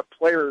you've got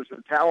players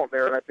and talent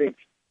there, and I think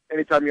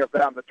anytime you have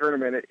that in the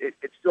tournament, it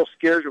still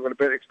scares you a little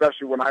bit,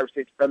 especially when Iowa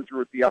State's been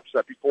through the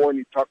upset before, and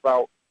you talk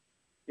about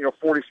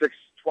 46,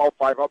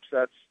 12-5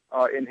 upsets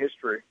in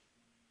history.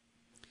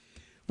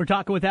 We're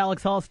talking with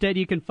Alex Halstead.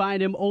 You can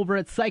find him over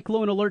at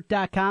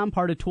CycloneAlert.com,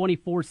 part of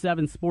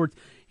 24/7 Sports.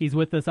 He's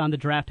with us on the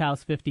Draft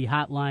House 50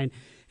 hotline.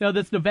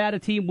 This Nevada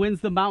team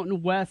wins the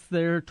Mountain West.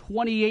 They're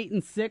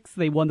 28-6.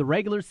 They won the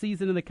regular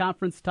season and the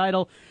conference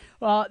title.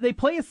 They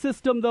play a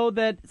system, though,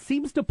 that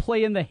seems to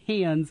play in the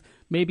hands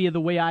maybe of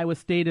the way Iowa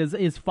State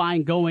is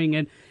fine going.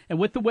 And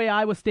with the way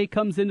Iowa State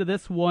comes into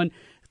this one,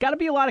 there's got to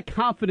be a lot of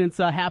confidence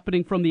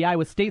happening from the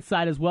Iowa State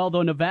side as well,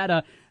 though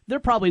Nevada, they're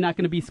probably not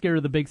going to be scared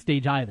of the big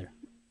stage either.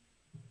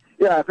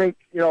 Yeah, I think,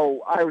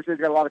 Iowa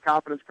State's got a lot of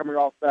confidence coming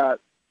off that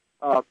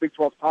Big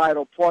 12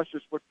 title, plus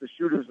just with the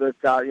shooters they've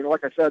got.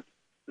 Like I said,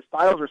 the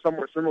styles are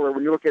somewhat similar.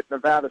 When you look at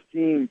Nevada's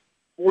team,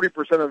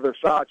 40% of their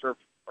shots are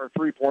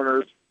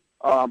three-pointers.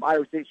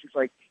 Iowa State shoots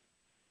right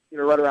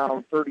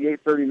around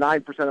 38,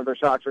 39% of their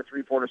shots are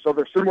three-pointers. So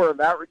they're similar in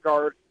that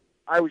regard.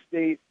 Iowa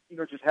State,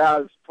 just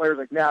has players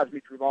like Naz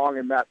Mitri-Long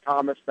and Matt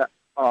Thomas, that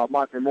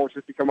Monte Morris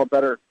has become a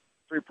better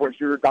three-point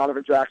shooter.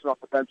 Donovan Jackson off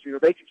the bench.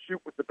 They can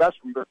shoot with the best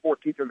of them. They're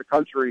 14th in the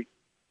country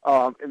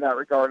in that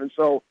regard. And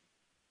so,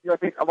 I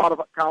think a lot of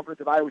confidence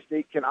that Iowa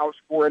State can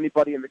outscore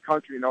anybody in the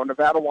country.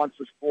 Nevada wants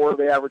to score.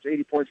 They average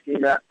 80 points a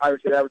game. Iowa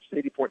State averages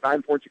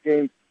 80.9 points a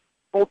game.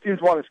 Both teams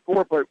want to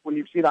score, but when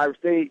you've seen Iowa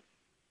State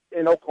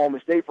and Oklahoma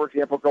State, for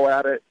example, go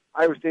at it,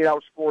 Iowa State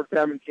outscored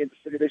them in Kansas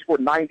City. They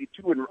scored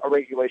 92 in a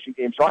regulation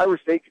game. So Iowa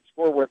State can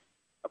score with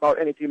about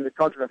any team in the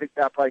country. And I think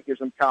that probably gives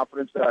them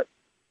confidence that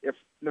if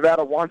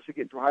Nevada wants to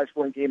get into a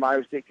high-scoring game,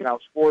 Iowa State can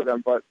outscore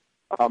them. But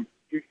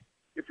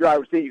if you're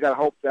Iowa State, you got to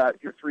hope that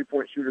your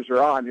three-point shooters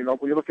are on.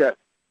 When you look at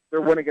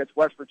their win against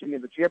West Virginia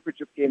in the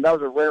championship game, that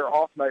was a rare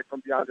off night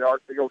from beyond the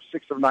arc. They go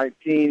 6 of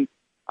 19.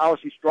 Iowa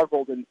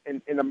struggled in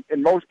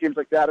most games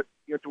like that.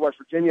 To West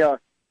Virginia,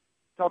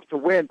 tough to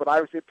win, but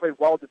Iowa State played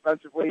well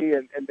defensively,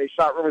 and they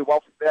shot really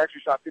well. They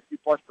actually shot 50+%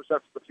 from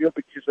the field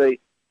because they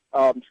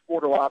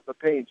scored a lot in the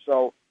paint.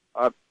 So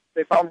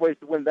they found ways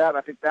to win that, and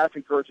I think that's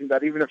encouraging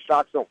that even if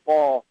shots don't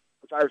fall,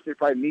 which Iowa State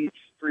probably needs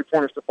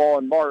three-pointers to fall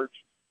in March,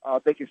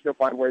 they can still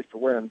find ways to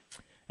win.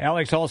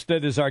 Alex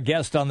Halstead is our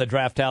guest on the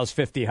Draft House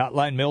 50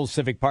 hotline, Mills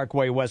Civic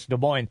Parkway, West Des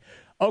Moines.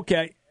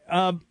 Okay,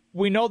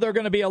 we know there are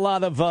going to be a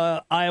lot of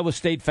Iowa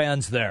State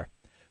fans there.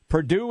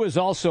 Purdue is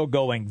also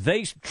going.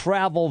 They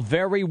travel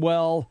very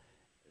well.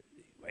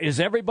 Is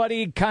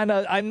everybody kind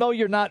of – I know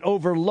you're not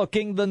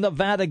overlooking the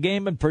Nevada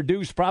game, and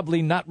Purdue's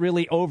probably not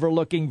really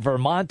overlooking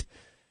Vermont,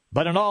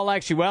 but in all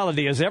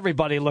actuality, is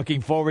everybody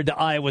looking forward to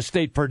Iowa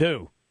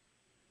State-Purdue?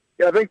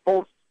 Yeah, I think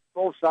both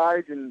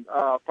sides, and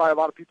probably a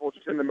lot of people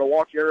just in the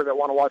Milwaukee area that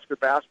want to watch good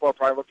basketball are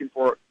probably looking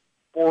forward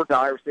to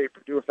Iowa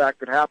State-Purdue if that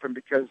could happen,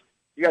 because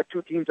you got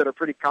two teams that are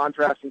pretty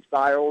contrasting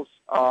styles.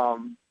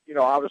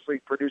 Obviously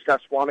Purdue's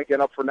got Swanigan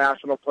up for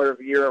National Player of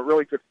the Year, a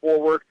really good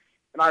forward,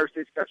 and Iowa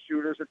State's got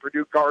shooters, and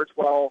Purdue guards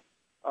well.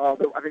 I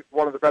think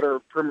one of the better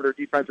perimeter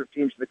defensive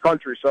teams in the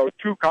country. So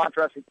two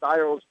contrasting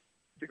styles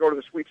to go to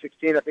the Sweet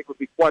 16, I think would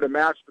be quite a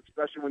match,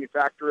 especially when you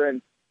factor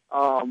in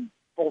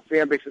both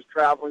fan bases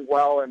traveling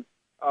well and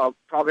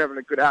probably having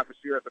a good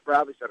atmosphere at the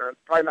Bradley Center. And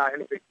probably not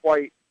anything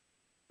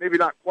maybe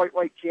not quite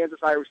like Kansas,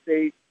 Iowa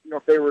State,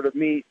 if they were to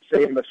meet,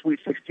 say, in the Sweet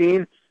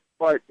 16,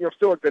 but,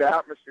 still a good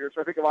atmosphere.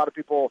 So I think a lot of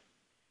people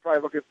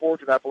probably looking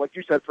forward to that. But like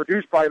you said,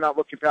 Purdue's probably not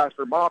looking past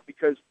Vermont,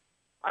 because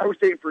Iowa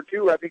State and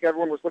Purdue, I think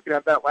everyone was looking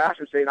at that last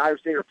year saying Iowa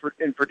State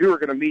and Purdue are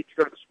going to meet to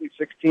go to the Sweet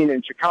 16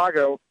 in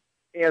Chicago,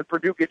 and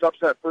Purdue gets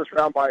upset first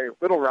round by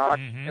Little Rock,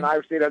 and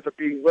Iowa State ends up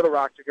beating Little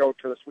Rock to go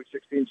to the Sweet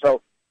 16.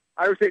 So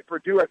Iowa State and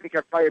Purdue, I think,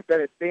 have probably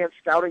been advanced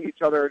scouting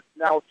each other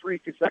now 3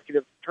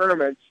 consecutive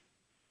tournaments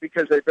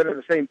because they've been in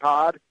the same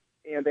pod,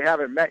 and they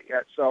haven't met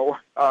yet. So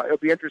it'll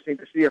be interesting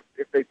to see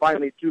if they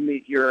finally do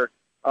meet here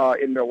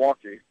in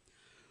Milwaukee.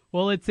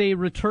 Well, it's a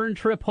return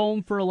trip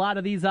home for a lot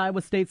of these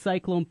Iowa State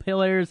Cyclone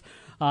players.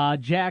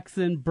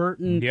 Jackson,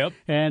 Burton,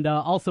 and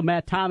also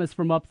Matt Thomas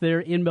from up there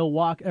in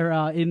Milwaukee, or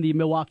in the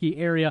Milwaukee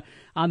area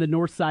on the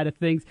north side of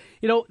things.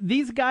 You know,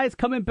 these guys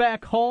coming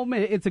back home,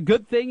 it's a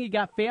good thing. You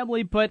got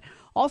family, but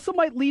also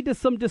might lead to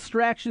some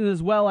distraction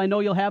as well. I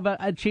know you'll have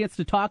a chance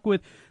to talk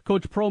with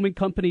Coach Prohm and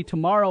company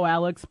tomorrow,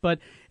 Alex, but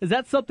is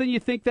that something you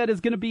think that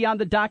is going to be on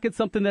the docket,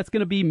 something that's going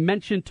to be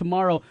mentioned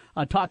tomorrow,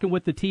 talking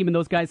with the team and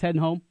those guys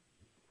heading home?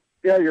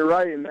 Yeah, you're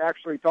right, and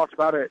actually talked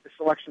about it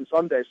Selection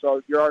Sunday,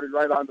 so you're already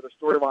right onto the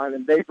storyline,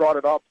 and they brought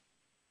it up.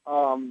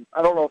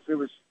 I don't know if it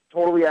was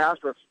totally asked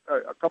or if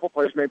a couple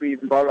players maybe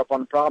even brought it up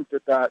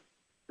unprompted that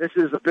this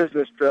is a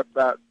business trip,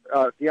 that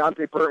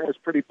Deontay Burton was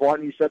pretty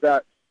blunt. He said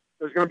that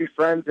there's going to be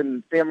friends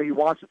and family he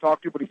wants to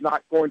talk to, but he's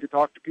not going to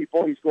talk to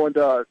people. He's going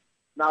to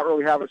not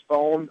really have his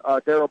phone.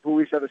 Daryl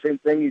Bowie said the same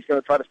thing. He's going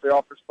to try to stay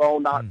off his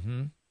phone, not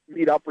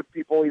meet up with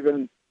people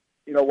even,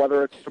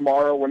 whether it's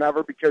tomorrow or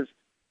whenever, because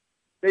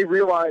they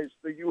realize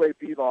the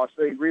UAB loss.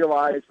 They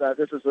realize that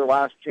this is their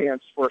last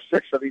chance for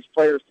 6 of these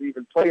players to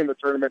even play in the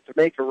tournament to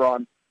make a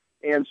run.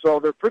 And so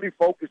they're pretty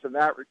focused in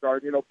that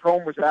regard.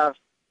 Prohm was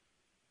asked,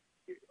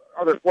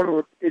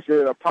 is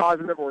it a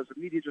positive or is the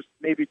media just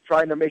maybe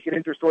trying to make it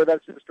into a story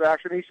that's a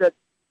distraction? He said,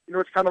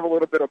 it's kind of a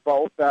little bit of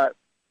both, that,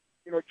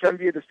 it can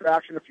be a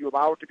distraction if you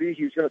allow it to be.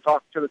 He's going to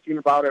talk to the team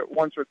about it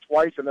once or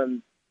twice, and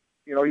then,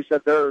 he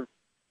said they're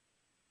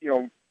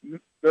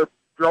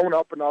grown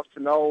up enough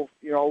to know,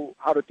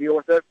 how to deal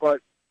with it.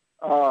 But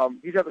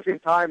he's at the same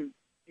time,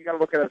 you got to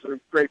look at it as a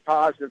great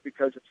positive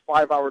because it's a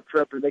 5-hour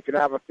trip and they can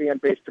have a fan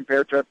base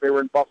compared to if they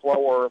were in Buffalo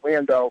or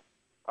Orlando,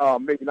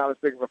 maybe not as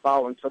big of a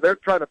following. So they're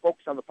trying to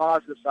focus on the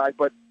positive side,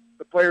 but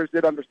the players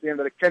did understand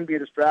that it can be a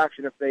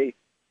distraction if they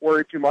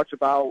worry too much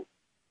about,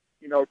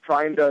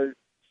 trying to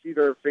see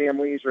their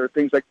families or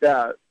things like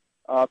that,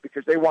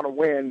 because they want to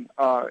win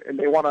and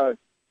they want to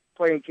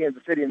play in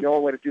Kansas City, and the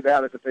only way to do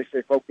that is if they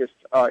stay focused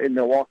in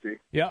Milwaukee.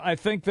 Yeah, I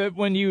think that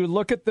when you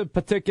look at the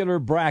particular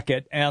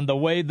bracket and the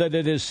way that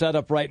it is set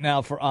up right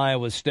now for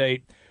Iowa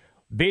State,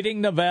 beating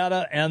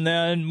Nevada and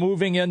then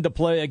moving into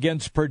play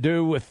against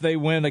Purdue if they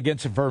win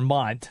against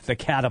Vermont, the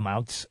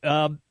Catamounts,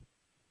 and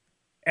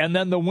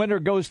then the winner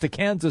goes to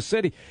Kansas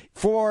City.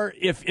 For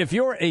if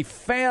you're a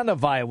fan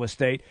of Iowa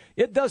State,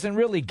 it doesn't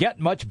really get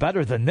much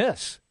better than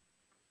this.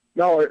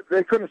 No,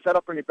 they couldn't have set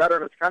up any better,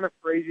 and it's kind of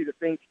crazy to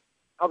think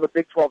how the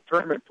Big 12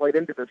 tournament played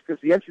into this, because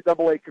the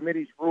NCAA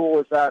committee's rule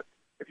is that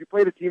if you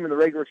played a team in the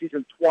regular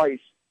season twice,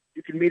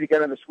 you can meet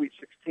again in the Sweet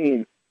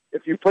 16.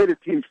 If you played a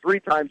team 3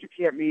 times, you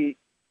can't meet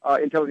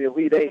until the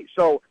Elite 8.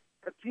 So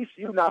had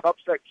TCU not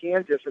upset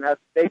Kansas and had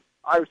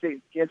Iowa State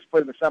and Kansas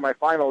played in the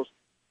semifinals,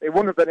 they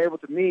wouldn't have been able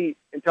to meet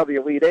until the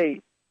Elite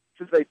 8.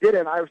 Since they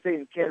didn't, Iowa State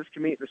and Kansas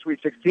can meet in the Sweet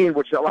 16,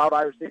 which allowed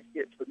Iowa State to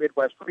get to the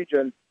Midwest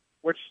region,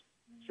 which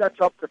sets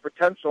up the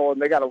potential,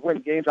 and they got to win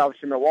games,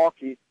 obviously, in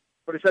Milwaukee,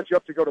 but it sets you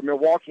up to go to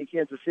Milwaukee and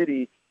Kansas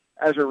City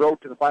as a road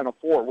to the Final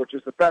Four, which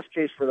is the best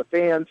case for the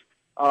fans,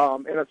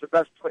 and it's the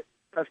best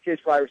case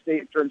for Iowa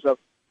State in terms of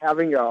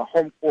having a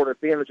home court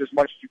advantage as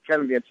much as you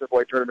can in the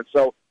NCAA tournament.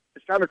 So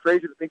it's kind of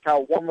crazy to think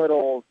how one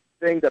little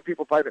thing that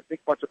people probably don't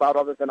think much about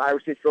other than Iowa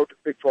State's road to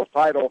the Big 12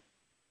 title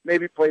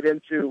maybe played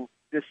into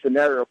this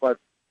scenario, but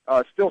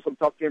still some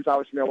tough games,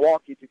 obviously, in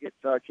Milwaukee to get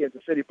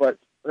Kansas City, but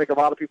I think a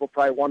lot of people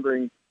probably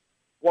wondering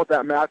what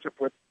that matchup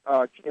with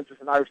Kansas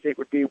and Iowa State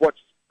would be, what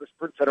the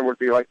Sprint Center would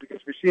be like, because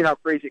we've seen how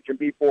crazy it can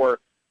be for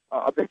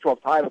a Big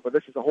 12 title, but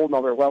this is a whole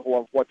nother level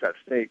of what's at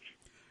stake.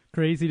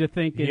 Crazy to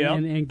think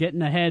and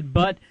getting ahead,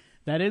 but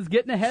that is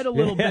getting ahead a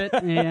little bit,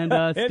 and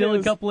still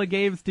a couple of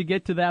games to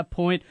get to that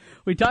point.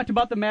 We talked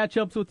about the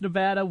matchups with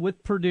Nevada,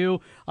 with Purdue,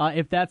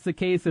 if that's the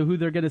case, of who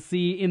they're going to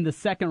see in the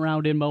second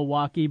round in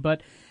Milwaukee.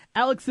 But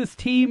Alex's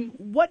team,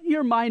 what in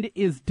your mind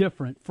is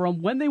different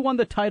from when they won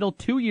the title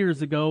 2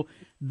 years ago,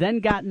 then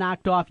got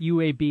knocked off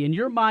UAB? In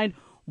your mind,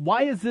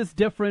 why is this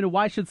different, and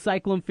why should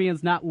Cyclone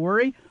fans not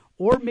worry,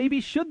 or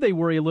maybe should they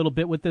worry a little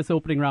bit with this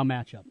opening round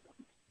matchup?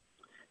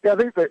 Yeah, I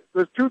think that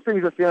there's 2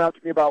 things that stand out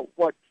to me about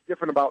what's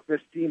different about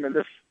this team in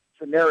this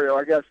scenario.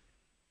 I guess,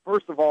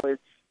 first of all,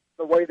 it's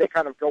the way they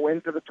kind of go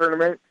into the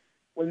tournament.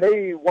 When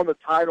they won the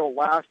title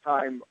last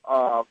time,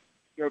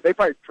 they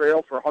probably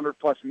trailed for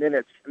 100-plus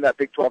minutes in that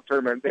Big 12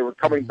 tournament. They were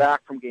coming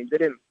back from games. They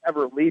didn't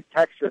ever lead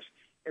Texas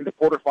in the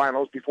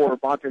quarterfinals before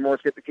Monte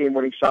Morris hit the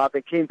game-winning shot.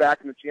 They came back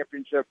in the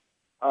championship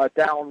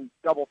down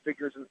double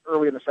figures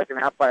early in the second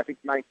half by, I think,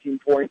 19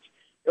 points.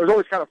 It was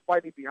always kind of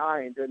fighting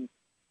behind, and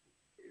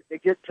they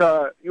get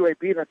to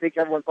UAB, and I think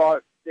everyone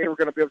thought they were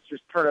going to be able to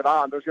just turn it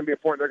on. There's going to be a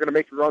point they're going to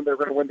make a run, they're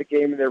going to win the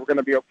game, and they were going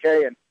to be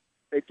okay, and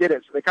they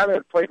didn't. So they kind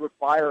of played with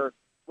fire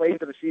late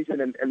into the season,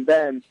 and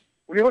then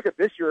when you look at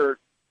this year,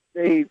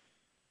 they,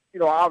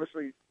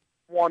 obviously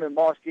won and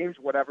lost games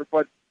or whatever,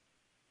 but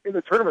in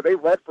the tournament, they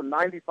led for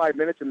 95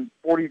 minutes and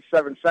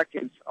 47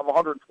 seconds of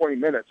 120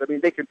 minutes. I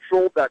mean, they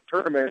controlled that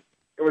tournament.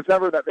 It was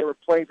never that they were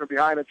playing from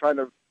behind and trying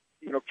to,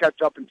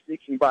 catch up and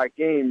sneaking by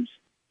games.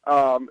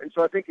 And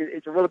so I think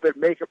it's a little bit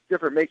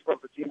different makeup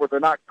of the team where they're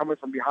not coming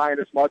from behind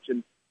as much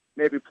and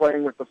maybe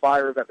playing with the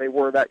fire that they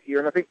were that year.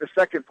 And I think the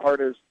second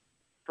part is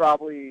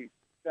probably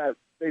that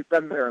they've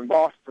been there and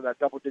lost for that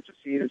double-digit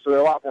seed, and so they're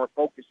a lot more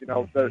focused.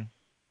 The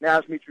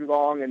Nazmi,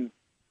 Trulong, and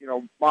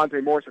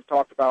Monte Morris have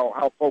talked about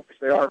how focused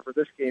they are for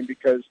this game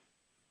because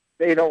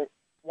they don't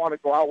want to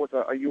go out with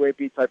a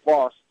UAB-type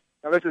loss.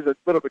 Now, this is a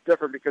little bit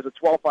different because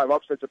a 12-5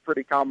 upset's a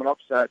pretty common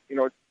upset.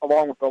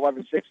 Along with the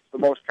 11-6, it's the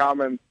most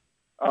common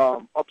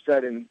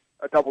upset in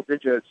a double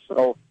digits.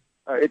 So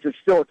it's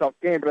still a tough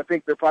game, but I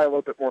think they're probably a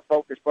little bit more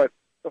focused. But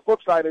the flip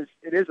side is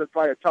it is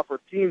probably a tougher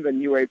team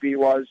than UAB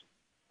was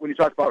when you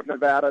talk about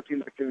Nevada, a team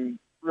that can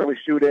really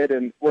shoot it,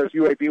 and whereas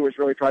UAB was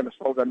really trying to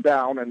slow them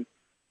down,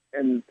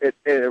 and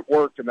it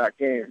worked in that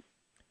game.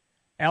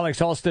 Alex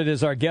Halstead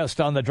is our guest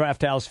on the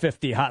Draft House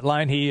 50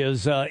 hotline. He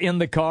is in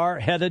the car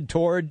headed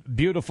toward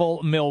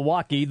beautiful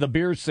Milwaukee, the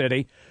beer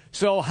city.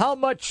 So how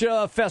much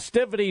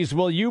festivities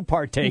will you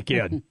partake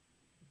in?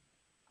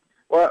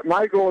 Well,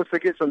 my goal is to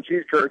get some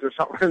cheese curds or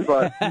something,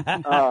 but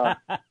I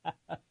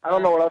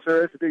don't know what else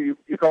there is to do.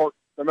 You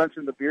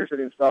mentioned the beer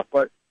city and stuff,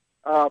 but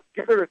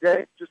give it a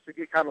day just to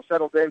get kind of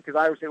settled in because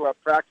I obviously will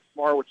have practice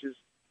tomorrow, which is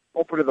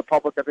open to the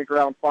public, I think,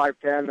 around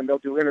 5:10, and they'll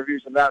do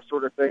interviews and that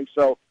sort of thing.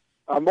 So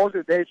most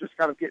of the day is just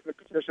kind of getting the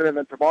position, and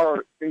then tomorrow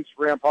things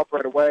ramp up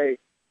right away.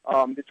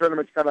 The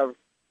tournament's kind of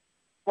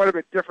quite a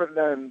bit different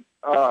than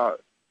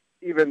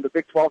even the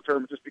Big 12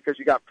 tournament just because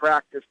you got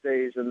practice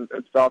days and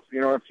stuff.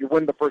 If you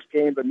win the first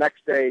game, the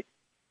next day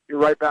you're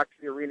right back to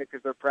the arena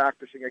because they're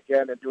practicing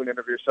again and doing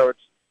interviews. So it's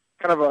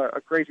kind of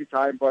a crazy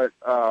time, but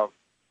a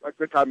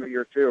good time of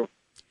year too.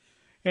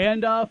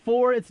 And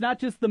it's not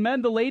just the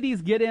men, the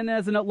ladies get in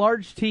as an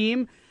at-large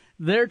team.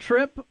 Their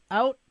trip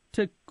out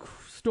to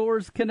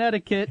Storrs,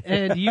 Connecticut,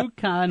 and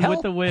UConn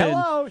with the win.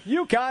 Hello,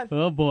 UConn.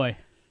 Oh, boy.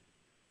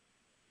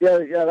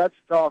 Yeah, that's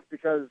tough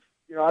because,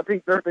 I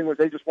think their thing was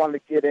they just wanted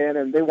to get in,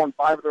 and they won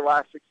 5 of their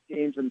last 6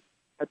 games and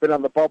have been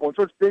on the bubble. And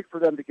so it's big for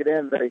them to get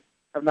in. They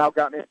have now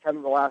gotten in 10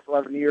 of the last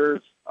 11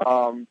 years.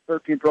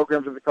 13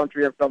 programs in the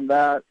country have done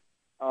that.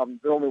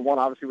 The only one,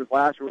 obviously, was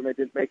last year when they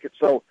didn't make it.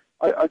 So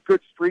a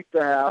good streak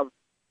to have.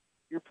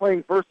 You're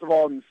playing, first of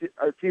all,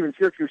 a team in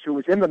Syracuse who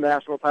was in the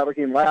national title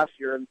game last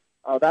year, and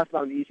that's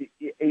not an easy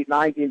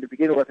 8-9 game to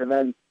begin with. And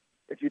then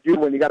if you do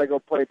win, you got to go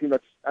play a team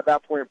that's, at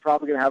that point,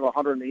 probably going to have a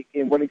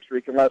 108-game winning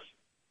streak unless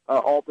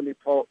Albany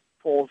pulls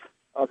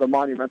the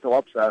monumental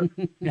upset.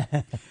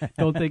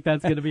 Don't think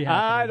that's going to be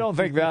happening. I don't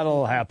think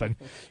that'll happen.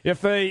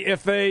 If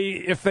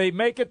they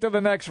make it to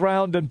the next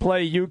round and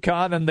play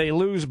UConn and they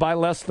lose by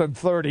less than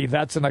 30,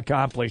 that's an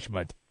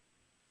accomplishment.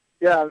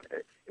 Yeah,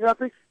 I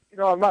think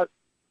I'm not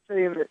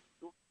saying that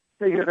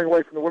taking anything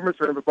away from the women's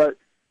tournament, but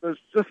there's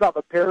just not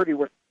the parity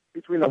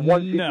between the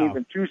 1 seed team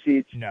and 2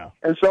 seeds. No.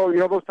 And so,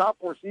 those top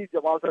 4 seeds, a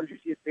lot of times you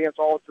see advance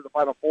all to the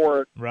Final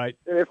Four. Right.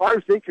 And if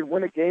Iowa State can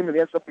win a game in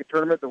the NCAA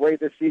tournament the way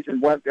this season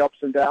went, the ups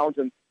and downs,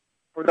 and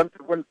for them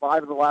to win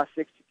 5 of the last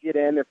 6 to get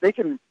in, if they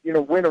can,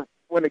 win a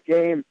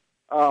game,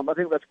 I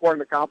think that's quite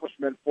an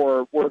accomplishment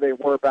for where they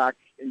were back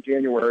in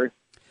January.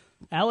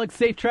 Alex,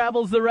 safe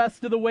travels the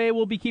rest of the way.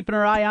 We'll be keeping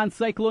our eye on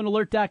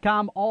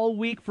CycloneAlert.com all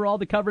week for all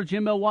the coverage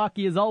in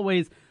Milwaukee. As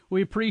always,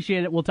 we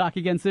appreciate it. We'll talk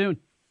again soon.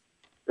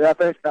 Yeah,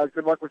 thanks, guys.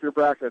 Good luck with your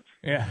brackets.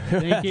 Yeah,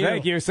 thank you.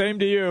 Thank you. Same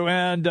to you.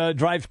 And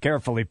drive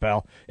carefully,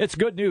 pal. It's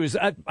good news.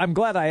 I'm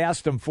glad I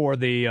asked them for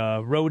the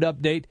road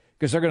update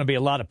because there are going to be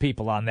a lot of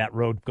people on that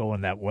road going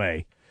that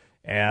way.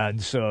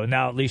 And so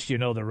now at least the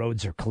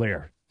roads are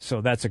clear. So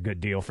that's a good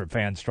deal for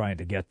fans trying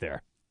to get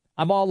there.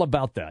 I'm all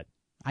about that.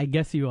 I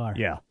guess you are.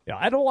 Yeah.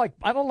 I don't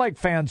like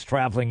fans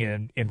traveling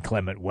in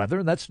inclement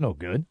weather. That's no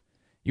good.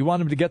 You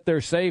want them to get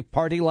there safe,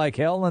 party like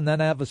hell, and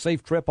then have a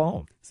safe trip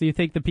home. So you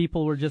think the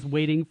people were just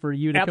waiting for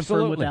you to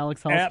confirm with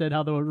Alex Halstead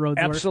how the roads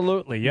work?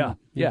 Absolutely, yeah.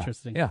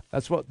 Interesting. Yeah,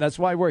 that's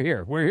why we're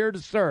here. We're here to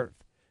serve.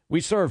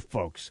 We serve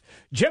folks.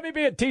 Jimmy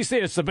B at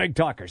TC, it's the Big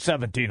Talker,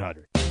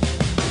 1700.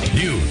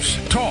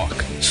 News, talk,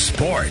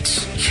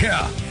 sports.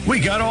 Yeah, we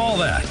got all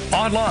that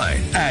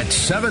online at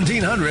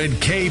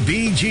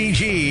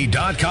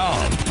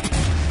 1700kbgg.com.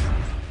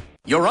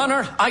 Your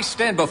Honor, I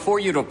stand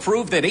before you to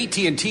prove that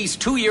AT&T's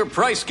 2-year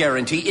price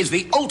guarantee is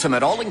the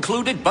ultimate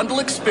all-included bundle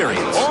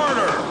experience.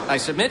 Order! I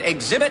submit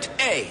Exhibit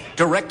A,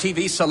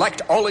 DirecTV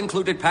Select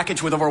all-included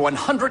package with over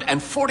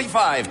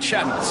 145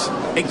 channels.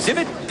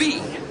 Exhibit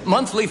B,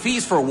 monthly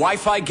fees for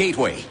Wi-Fi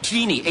gateway,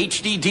 Genie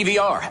HD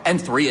DVR,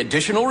 and 3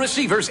 additional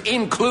receivers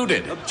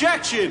included.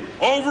 Objection!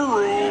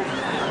 Overruled.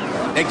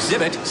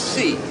 Exhibit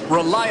C,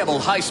 reliable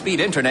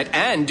high-speed internet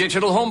and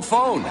digital home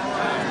phone.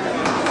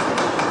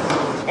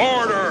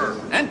 Order!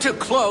 And to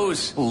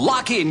close,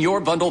 lock in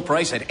your bundle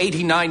price at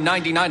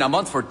 $89.99 a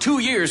month for 2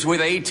 years with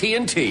AT&T.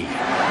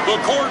 The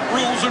court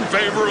rules in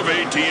favor of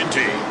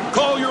AT&T.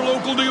 Call your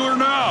local dealer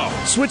now.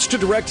 Switch to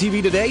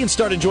DirecTV today and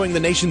start enjoying the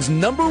nation's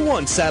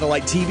 #1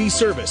 satellite TV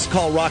service.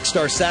 Call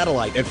Rockstar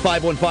Satellite at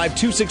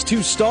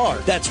 515-262-STAR.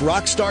 That's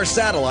Rockstar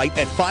Satellite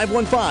at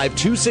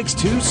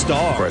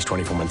 515-262-STAR. Requires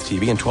 24-month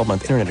TV and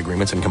 12-month internet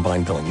agreements and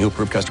combined billing. New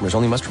approved customers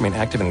only must remain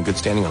active and in good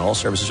standing on all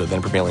services or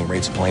then prevailing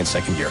rates apply in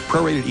second year.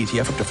 Prorated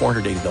ETF up to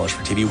 $480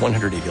 for TV,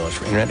 $180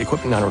 for internet.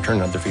 Equipment non-return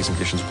and other fees and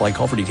conditions apply.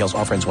 Call for details.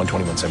 Offer ends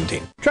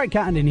 1/21/17. Trey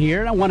Condon here,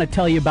 and I want to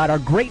tell you about our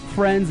great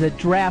friends at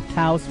Draft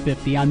House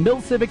 50 on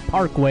Mill Civic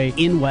Parkway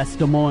in West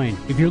Des Moines.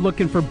 If you're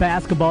looking for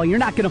basketball, you're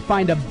not going to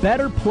find a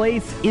better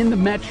place in the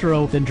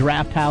metro than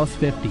Draft House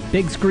 50.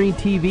 Big screen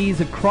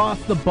TVs across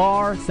the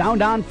bar,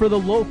 sound on for the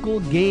local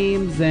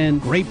games, and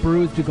great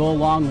brews to go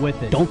along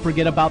with it. Don't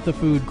forget about the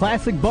food.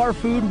 Classic bar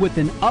food with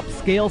an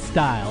upscale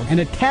style and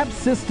a tap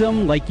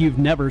system like you've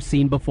never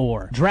seen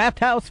before. Draft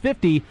House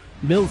 50,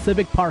 Mill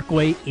Civic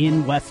Parkway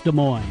in West Des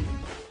Moines.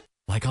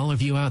 Like all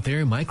of you out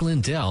there, Mike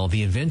Lindell,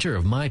 the inventor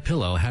of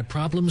MyPillow, had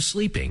problems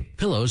sleeping.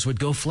 Pillows would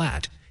go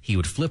flat. He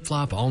would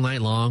flip-flop all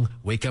night long,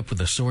 wake up with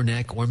a sore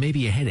neck or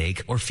maybe a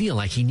headache, or feel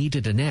like he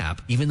needed a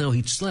nap, even though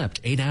he'd slept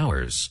 8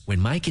 hours. When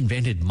Mike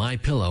invented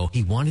MyPillow,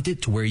 he wanted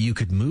it to where you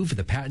could move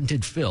the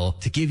patented fill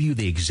to give you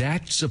the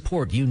exact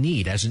support you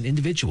need as an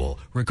individual,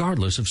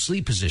 regardless of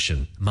sleep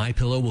position.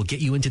 MyPillow will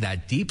get you into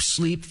that deep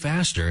sleep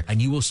faster,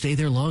 and you will stay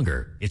there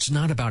longer. It's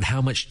not about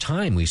how much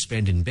time we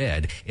spend in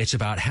bed, it's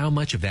about how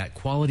much of that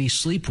quality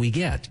sleep we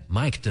get.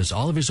 Mike does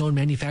all of his own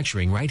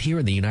manufacturing right here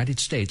in the United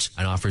States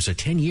and offers a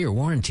 10-year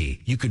warranty.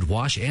 You could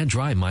wash and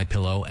dry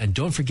MyPillow, and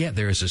don't forget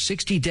there is a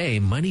 60-day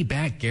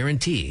money-back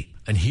guarantee.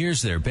 And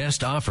here's their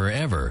best offer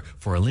ever.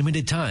 For a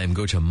limited time,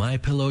 go to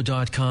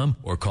MyPillow.com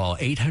or call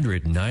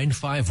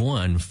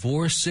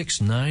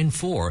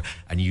 800-951-4694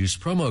 and use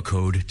promo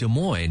code Des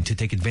Moines to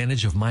take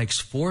advantage of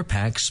Mike's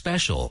 4-pack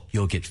special.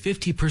 You'll get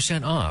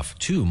 50% off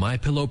 2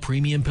 MyPillow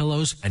premium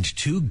pillows and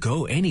 2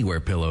 Go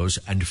Anywhere pillows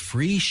and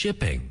free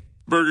shipping.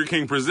 Burger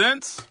King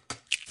presents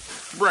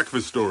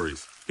Breakfast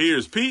Stories.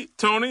 Here's Pete,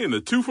 Tony, and the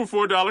 2 for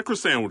 $4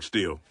 croissant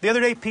deal. The other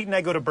day, Pete and I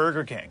go to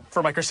Burger King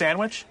for my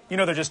croissant. You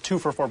know, they're just 2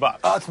 for $4.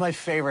 Oh, it's my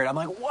favorite. I'm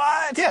like,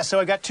 what? Yeah,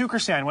 so I got 2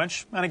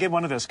 croissant, and I gave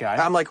one to this guy.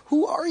 I'm like,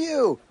 who are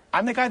you?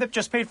 I'm the guy that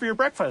just paid for your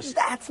breakfast.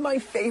 That's my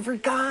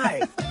favorite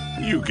guy.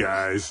 You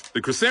guys.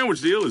 The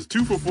croissant deal is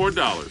 2 for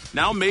 $4.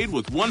 Now made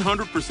with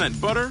 100%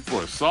 butter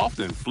for a soft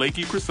and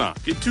flaky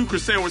croissant. Get 2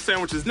 croissant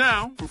sandwiches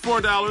now for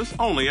 $4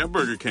 only at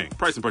Burger King.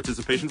 Price and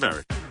participation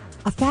vary.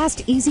 A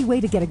fast, easy way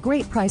to get a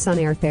great price on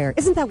airfare.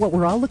 Isn't that what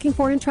we're all looking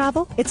for in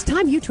travel? It's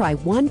time you try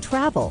One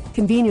Travel.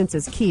 Convenience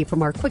is key,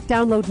 from our quick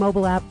download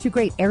mobile app to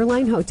great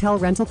airline, hotel,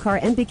 rental car,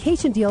 and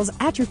vacation deals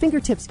at your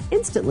fingertips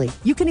instantly.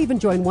 You can even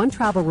join One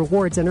Travel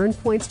Rewards and earn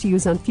points to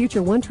use on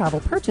future One Travel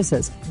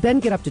purchases. Then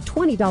get up to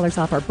 $20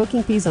 off our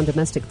booking fees on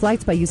domestic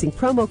flights by using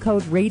promo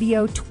code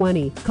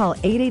RADIO20. Call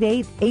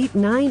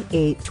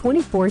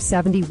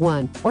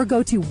 888-898-2471 or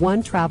go to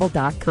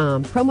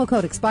onetravel.com. Promo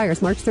code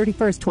expires March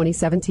 31st,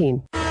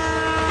 2017.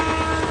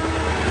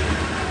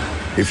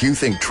 If you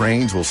think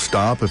trains will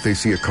stop if they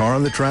see a car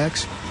on the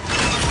tracks,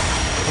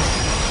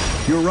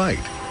 you're right,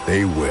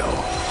 they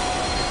will.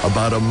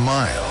 About a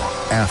mile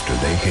after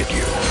they hit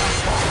you.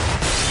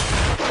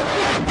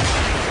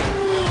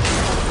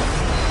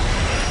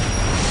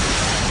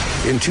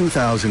 In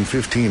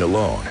 2015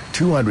 alone,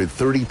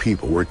 230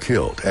 people were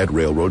killed at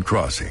railroad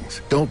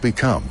crossings. Don't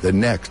become the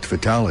next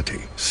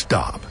fatality.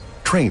 Stop.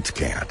 Trains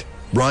can't.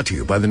 Brought to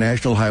you by the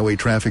National Highway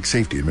Traffic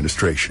Safety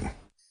Administration.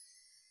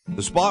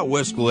 The Spa at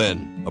West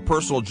Glen, a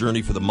personal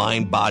journey for the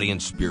mind, body,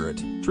 and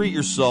spirit. Treat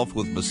yourself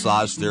with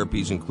massage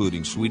therapies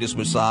including Swedish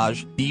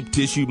massage, deep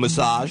tissue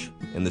massage,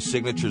 and the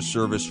signature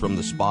service from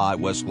the Spa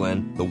at West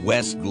Glen, the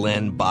West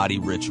Glen Body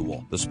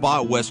Ritual. The Spa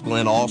at West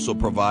Glen also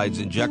provides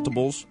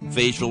injectables,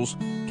 facials,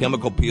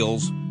 chemical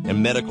peels,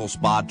 and medical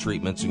spa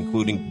treatments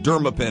including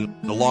Dermapen,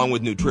 along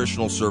with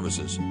nutritional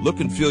services.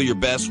 Look and feel your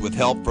best with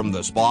help from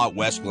the Spa at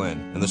West Glen.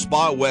 And the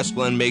Spa at West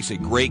Glen makes a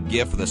great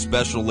gift for the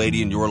special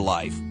lady in your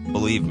life.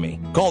 Believe me.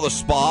 Call the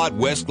Spa at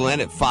West Glen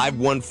at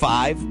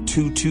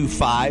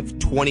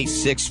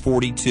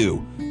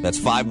 515-225-2642. That's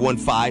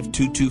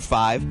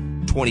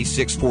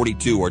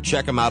 515-225-2642. Or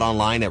check them out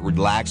online at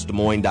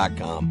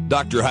relaxdesmoines.com.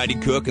 Dr. Heidi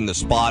Cook and the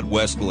Spa at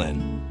West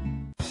Glen.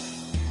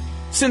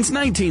 Since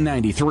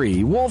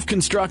 1993, Wolf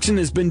Construction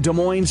has been Des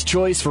Moines'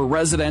 choice for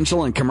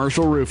residential and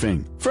commercial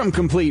roofing. From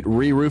complete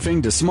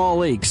re-roofing to small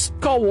leaks,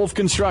 call Wolf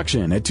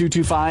Construction at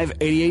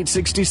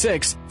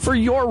 225-8866 for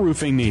your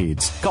roofing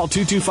needs. Call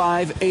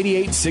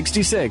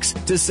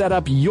 225-8866 to set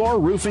up your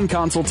roofing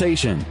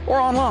consultation or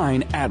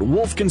online at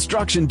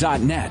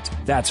wolfconstruction.net.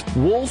 That's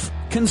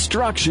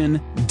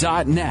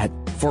wolfconstruction.net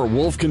for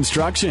Wolf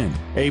Construction.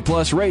 A+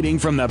 rating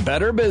from the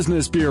Better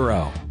Business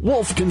Bureau.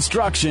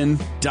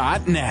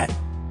 wolfconstruction.net.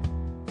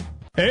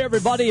 Hey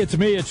everybody, it's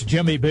me, it's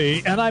Jimmy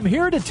B, and I'm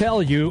here to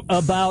tell you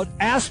about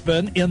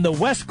Aspen in the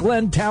West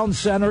Glen Town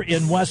Center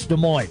in West Des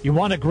Moines. You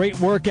want a great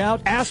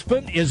workout?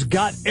 Aspen has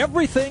got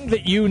everything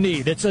that you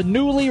need. It's a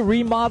newly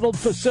remodeled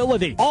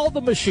facility. All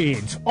the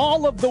machines,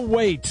 all of the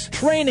weights,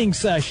 training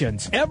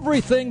sessions,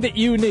 everything that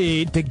you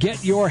need to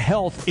get your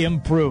health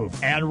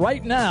improved. And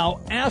right now,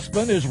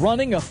 Aspen is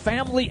running a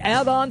family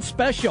add-on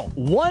special.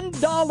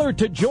 $1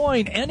 to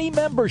join any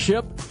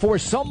membership for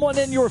someone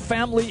in your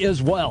family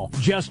as well.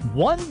 Just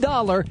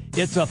 $1.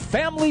 It's a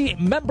family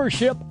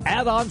membership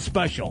add-on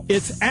special.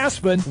 It's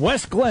Aspen,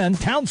 West Glen,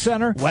 Town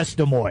Center, West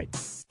Des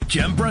Moines.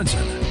 Jim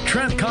Brunson,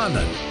 Trent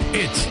Condon.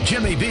 It's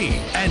Jimmy B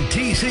and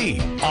TC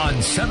on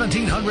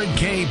 1700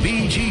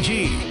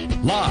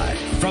 KBGG. Live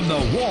from the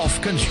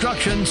Wolf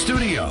Construction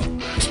Studio.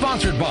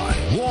 Sponsored by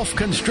Wolf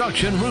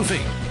Construction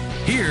Roofing.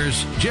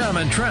 Here's Jim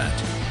and Trent.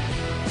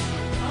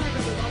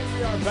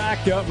 We are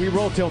back. We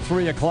roll till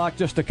 3 o'clock,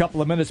 just a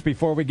couple of minutes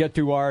before we get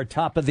to our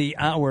top of the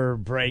hour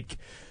break.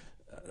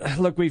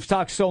 Look, we've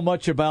talked so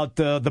much about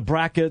the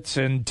brackets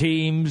and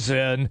teams,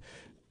 and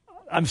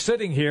I'm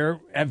sitting here.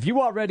 Have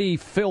you already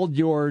filled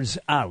yours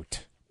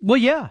out? Well,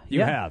 yeah.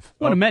 You have?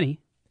 One of many.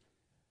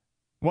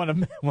 One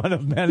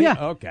of many?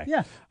 Yeah. Okay.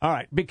 Yeah. All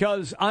right,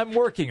 because I'm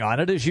working on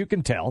it, as you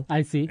can tell.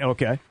 I see.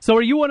 Okay. So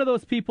are you one of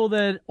those people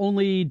that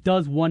only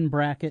does one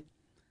bracket?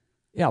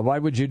 Yeah, why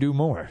would you do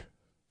more?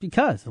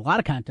 Because a lot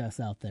of contests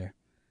out there.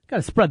 Got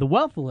to spread the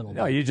wealth a little bit.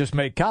 No, you just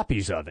make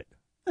copies of it.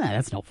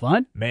 That's no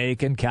fun.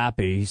 Making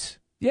copies.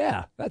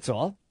 Yeah, that's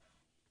all.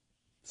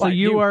 So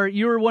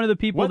you're one of the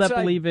people that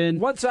believe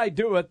in... Once I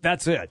do it,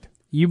 that's it.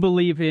 You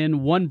believe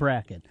in one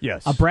bracket.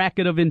 Yes. A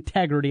bracket of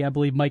integrity, I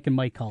believe Mike and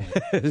Mike call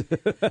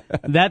it.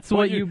 That's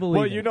what you believe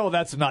in. Well, you know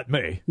that's not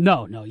me.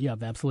 No, you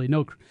have absolutely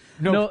no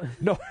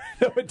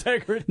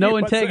integrity. No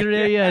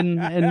integrity and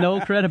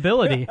no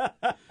credibility.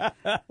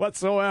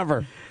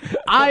 Whatsoever.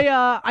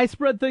 I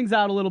spread things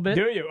out a little bit.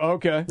 Do you?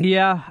 Okay.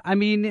 Yeah, I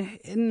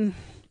mean...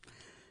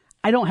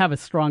 I don't have a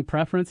strong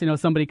preference.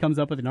 Somebody comes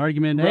up with an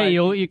argument. Right. Hey,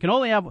 you can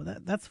only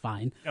have... That's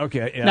fine.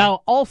 Okay, yeah.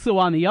 Now, also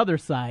on the other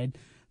side,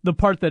 the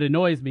part that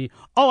annoys me,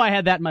 I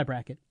had that in my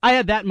bracket. I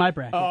had that in my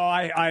bracket. Oh,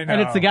 I know.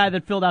 And it's the guy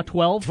that filled out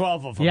 12?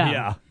 12 of them,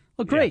 yeah.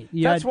 Well, great.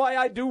 Yeah. That's why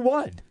I do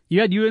one.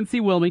 You had UNC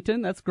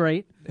Wilmington. That's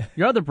great.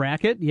 Your other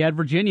bracket, you had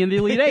Virginia in the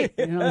Elite Eight.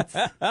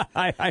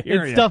 I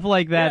hear you. Stuff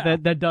like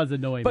that that does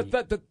annoy me.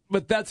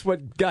 But that's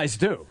what guys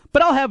do.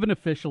 But I'll have an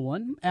official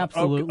one.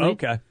 Absolutely.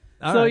 Okay.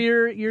 All so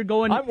right. you're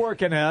going. I'm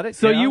working at it.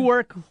 So you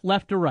work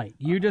left to right.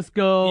 You just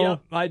go. Yeah,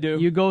 I do.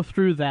 You go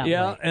through that.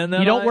 Yeah, way. and then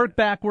you don't work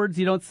backwards.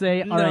 You don't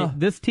say, "All right,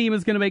 this team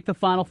is going to make the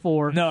Final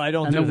Four." No, I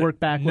don't. And do then that. work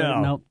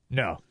backwards.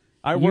 No.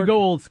 You go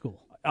old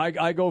school.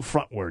 I go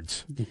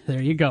frontwards.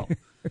 There you go.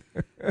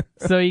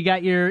 So you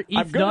got your Eats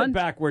I'm good done. at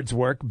backwards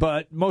work,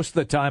 but most of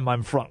the time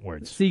I'm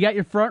frontwards. So you got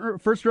your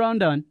first round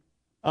done.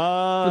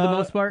 For the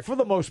most part. For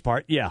the most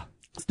part, yeah.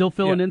 Still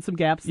filling in some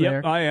gaps there.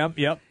 Yep, I am.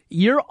 Yep.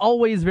 You're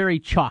always very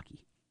chalky.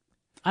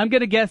 I'm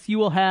going to guess you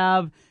will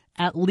have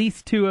at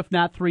least 2, if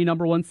not 3,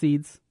 number 1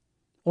 seeds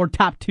or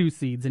top 2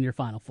 seeds in your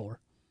Final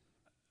Four.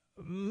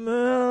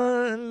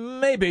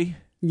 Maybe.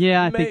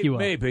 Yeah, I think you will.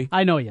 Maybe.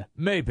 I know you.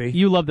 Maybe.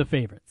 You love the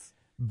favorites.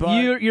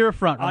 But you're a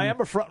front runner. I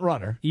am a front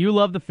runner. You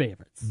love the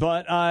favorites.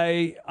 But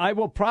I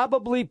will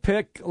probably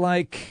pick,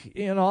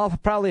 I'll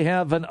probably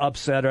have an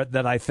upset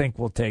that I think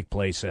will take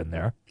place in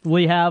there. Will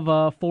you have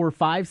a 4 or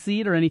 5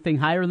 seed or anything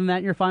higher than that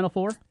in your Final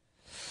Four?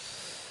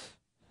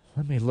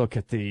 Let me look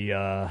at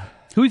the...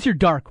 Who's your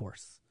dark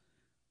horse?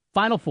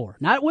 Final Four.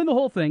 Not win the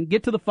whole thing.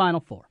 Get to the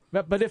Final Four.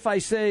 But if I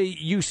say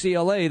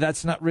UCLA,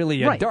 that's not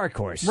really a dark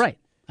horse. Right.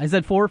 I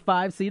said 4 or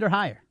 5 seed or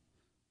higher.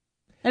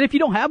 And if you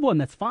don't have one,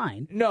 that's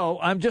fine. No,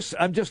 I'm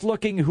just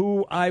looking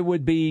who I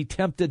would be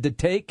tempted to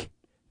take.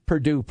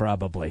 Purdue,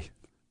 probably.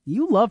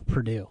 You love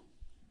Purdue.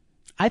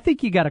 I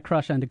think you got a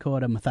crush on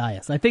Dakota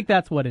Mathias. I think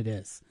that's what it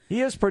is. He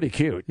is pretty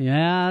cute.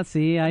 Yeah,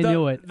 see, I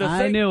knew it.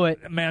 I knew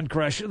it. Man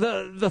crush.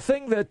 The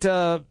thing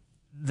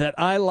that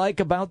I like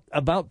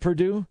about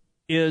Purdue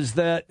is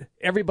that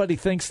everybody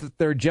thinks that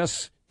they're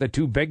just the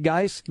 2 big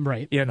guys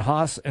in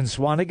Haas and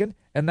Swanigan,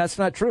 and that's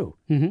not true.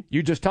 Mm-hmm.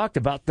 You just talked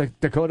about the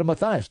Dakota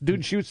Mathias.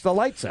 Dude shoots the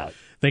lights out.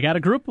 They got a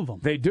group of them.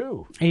 They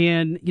do.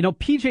 And,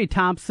 P.J.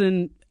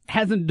 Thompson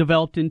hasn't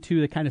developed into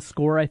the kind of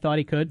scorer I thought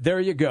he could. There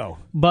you go.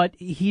 But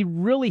he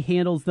really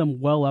handles them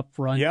well up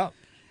front. Yeah.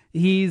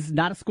 He's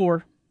not a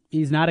scorer.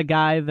 He's not a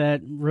guy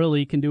that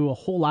really can do a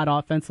whole lot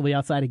offensively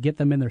outside of get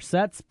them in their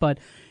sets, but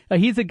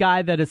he's a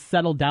guy that has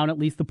settled down at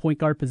least the point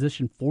guard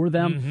position for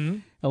them. Mm-hmm.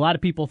 A lot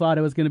of people thought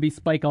it was going to be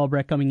Spike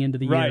Albrecht coming into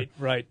the year.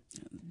 Right.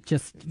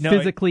 Just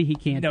physically, he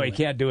can't do it. No, he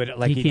can't do it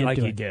like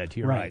he did.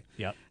 You're right.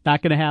 Yep.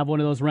 Not going to have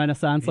one of those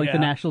renaissance like the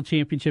national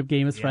championship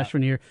game his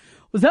freshman year.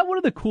 Was that one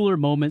of the cooler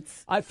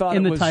moments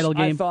in the title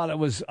game? I thought it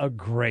was a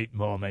great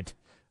moment.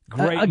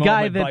 A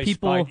guy that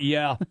people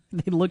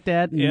they looked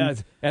at.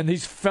 And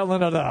he's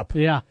filling it up.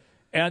 Yeah.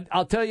 And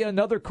I'll tell you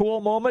another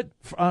cool moment,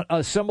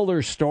 a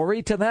similar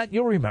story to that.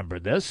 You'll remember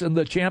this. In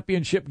the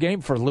championship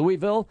game for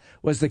Louisville,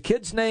 was the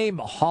kid's name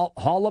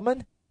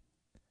Holloman?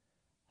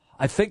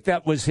 I think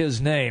that was his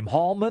name.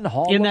 Hallman?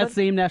 In that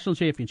same national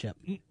championship?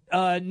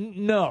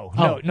 No,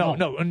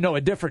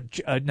 a different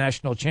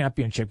national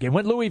championship game.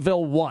 When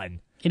Louisville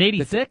won. In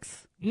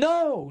 86?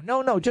 No,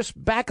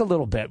 just back a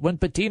little bit. When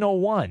Pitino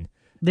won.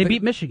 They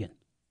beat Michigan.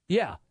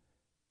 Yeah.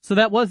 So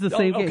that was the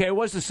same game. Okay, it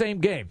was the same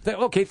game.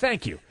 Okay,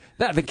 thank you.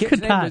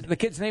 The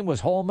kid's name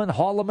was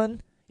Holloman.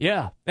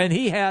 Yeah, and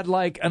he had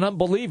like an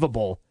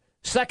unbelievable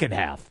second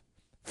half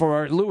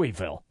for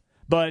Louisville.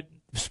 But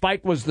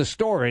Spike was the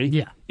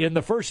story in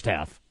the first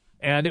half,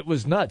 and it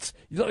was nuts.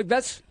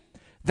 That's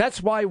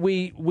why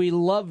we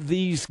love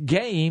these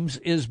games,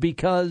 is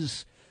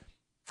because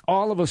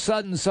all of a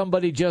sudden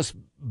somebody just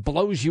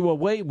blows you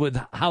away with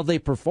how they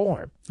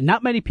perform.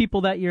 Not many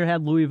people that year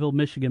had Louisville,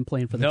 Michigan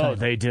playing for the title. No,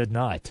 they did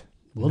not.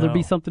 Will there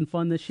be something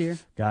fun this year?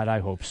 God, I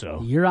hope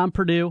so. You're on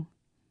Purdue.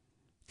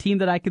 Team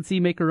that I could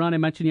see make a run. I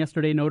mentioned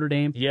yesterday, Notre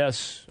Dame.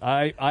 Yes,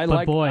 I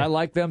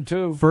like them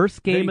too.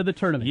 First game of the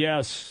tournament.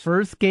 Yes.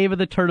 First game of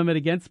the tournament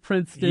against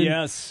Princeton.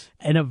 Yes.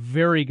 And a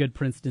very good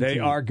Princeton team. They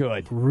are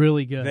good.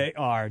 Really good. They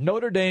are.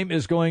 Notre Dame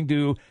is going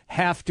to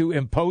have to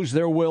impose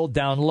their will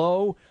down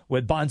low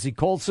with Bonzie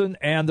Colson,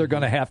 and they're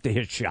going to have to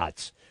hit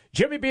shots.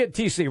 Jimmy B and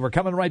TC, we're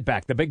coming right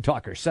back. The Big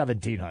Talker,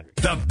 1700.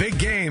 The big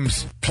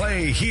games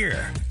play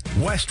here.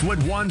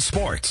 Westwood One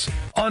Sports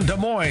on Des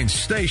Moines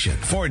Station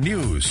for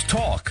news,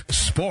 talk,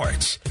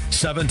 sports.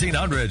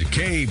 1700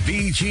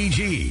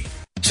 KBGG.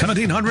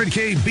 1700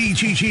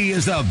 KBGG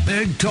is the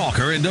Big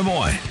Talker in Des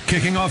Moines.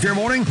 Kicking off your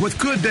morning with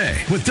Good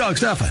Day with Doug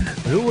Steffen.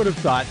 Who would have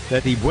thought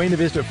that the Buena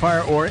Vista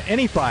Fire or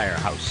any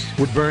firehouse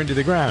would burn to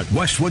the ground?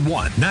 Westwood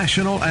One,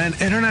 national and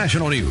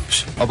international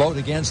news. A vote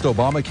against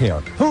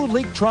Obamacare. Who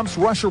leaked Trump's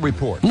Russia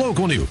report?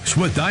 Local news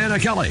with Diana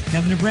Kelly.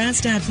 Governor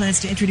Branstad plans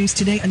to introduce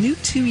today a new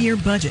 2-year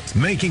budget.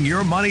 Making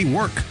your money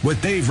work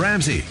with Dave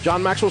Ramsey.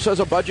 John Maxwell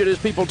says a budget is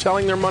people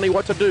telling their money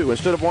what to do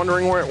instead of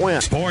wondering where it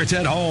went. Sports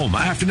at Home,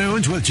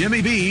 afternoons with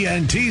Jimmy B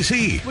and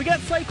TC. We got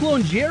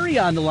Cyclone Jerry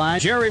on the line.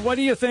 Jerry, what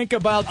do you think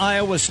about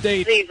Iowa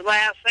State? These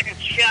last-second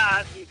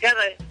shots, you got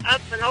to up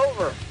and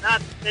over,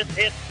 not just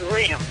hit the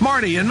rim.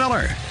 Marty and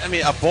Miller. I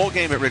mean, a bowl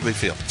game at Wrigley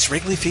Field. It's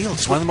Wrigley Field.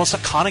 It's one of the most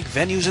iconic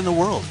venues in the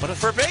world. But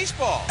for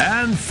baseball.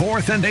 And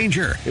Fourth and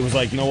Danger. It was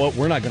like, you know what?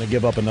 We're not going to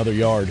give up another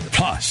yard.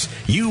 Plus,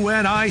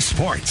 UNI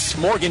Sports.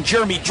 Morgan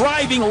Jeremy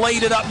driving,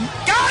 laid it up.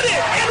 Got it!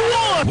 And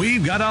won!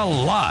 We've got a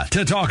lot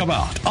to talk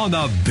about on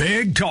the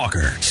Big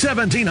Talker.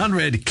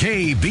 1700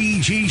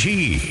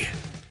 KBGG.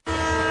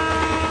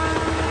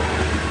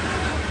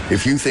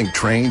 If you think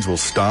trains will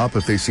stop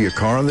if they see a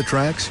car on the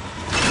tracks,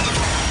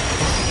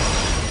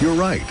 you're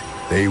right,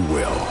 they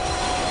will.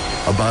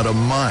 About a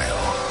mile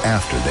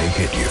after they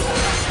hit you.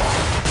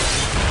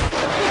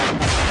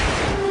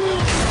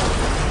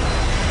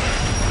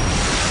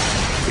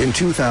 In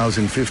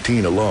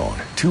 2015 alone,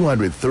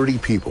 230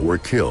 people were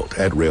killed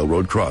at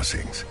railroad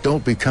crossings.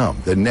 Don't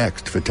become the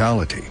next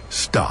fatality.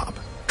 Stop.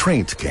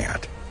 Trains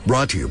can't.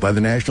 Brought to you by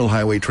the National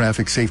Highway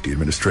Traffic Safety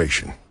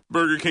Administration.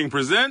 Burger King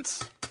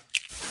presents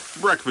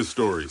Breakfast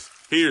Stories.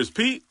 Here's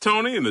Pete,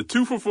 Tony, and the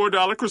 2 for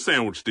 $4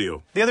 croissant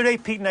deal. The other day,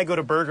 Pete and I go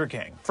to Burger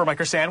King for my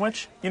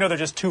croissant. You know, they're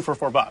just 2 for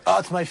 $4. Oh,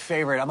 it's my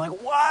favorite. I'm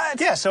like,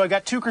 what? Yeah, so I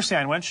got 2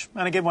 croissant, and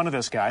I get one of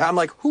this guy. I'm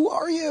like, who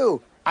are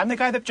you? I'm the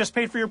guy that just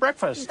paid for your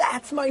breakfast.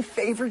 That's my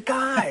favorite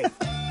guy.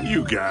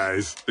 You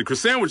guys. The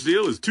croissant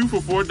deal is 2 for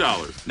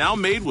 $4. Now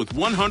made with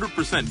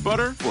 100%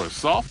 butter for a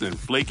soft and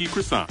flaky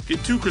croissant.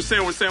 Get 2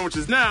 croissant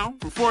sandwiches now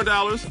for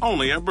 $4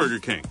 only at Burger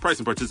King. Price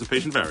and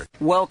participation vary.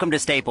 Welcome to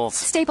Staples.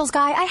 Staples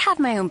guy, I have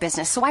my own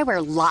business, so I wear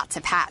lots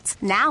of hats.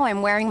 Now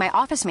I'm wearing my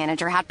office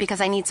manager hat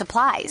because I need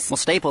supplies. Well,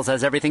 Staples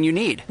has everything you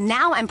need.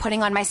 Now I'm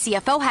putting on my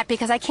CFO hat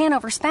because I can't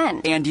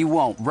overspend. And you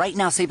won't. Right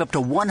now, save up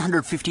to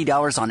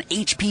 $150 on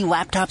HP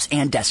laptops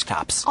and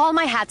desktops. All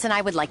my hats, and I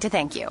would like to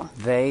thank you.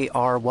 They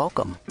are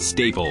welcome.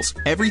 Staples.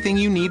 Everything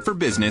you need for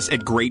business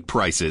at great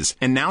prices.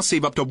 And now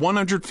save up to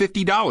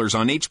 $150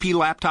 on HP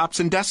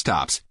laptops and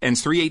desktops.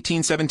 Ends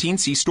 3/18/17.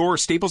 See store or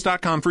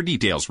staples.com for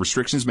details.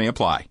 Restrictions may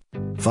apply.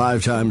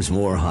 5 times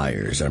more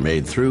hires are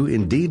made through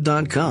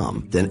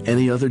Indeed.com than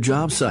any other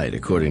job site,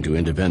 according to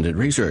independent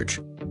research.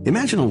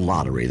 Imagine a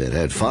lottery that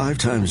had 5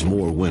 times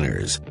more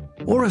winners,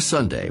 or a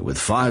Sunday with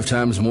 5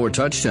 times more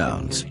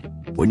touchdowns.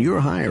 When you're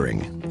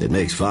hiring, it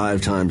makes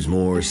 5 times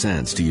more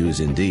sense to use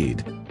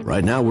Indeed.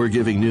 Right now, we're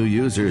giving new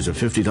users a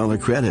 $50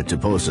 credit to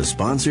post a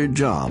sponsored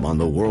job on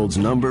the world's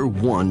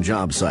 #1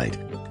 job site.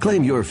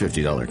 Claim your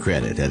 $50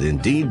 credit at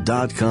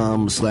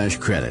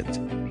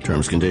Indeed.com/credit.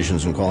 Terms,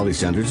 conditions, and quality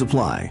standards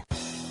apply.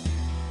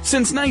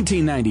 Since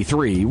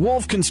 1993,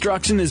 Wolf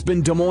Construction has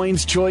been Des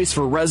Moines' choice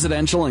for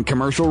residential and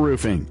commercial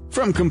roofing.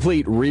 From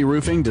complete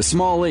re-roofing to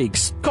small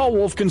leaks, call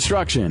Wolf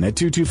Construction at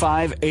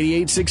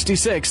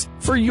 225-8866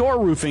 for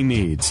your roofing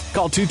needs.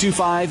 Call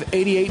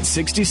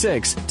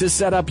 225-8866 to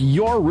set up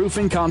your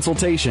roofing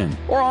consultation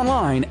or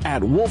online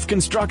at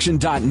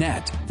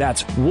wolfconstruction.net.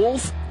 That's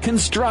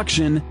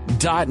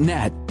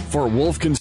wolfconstruction.net for Wolf Construction.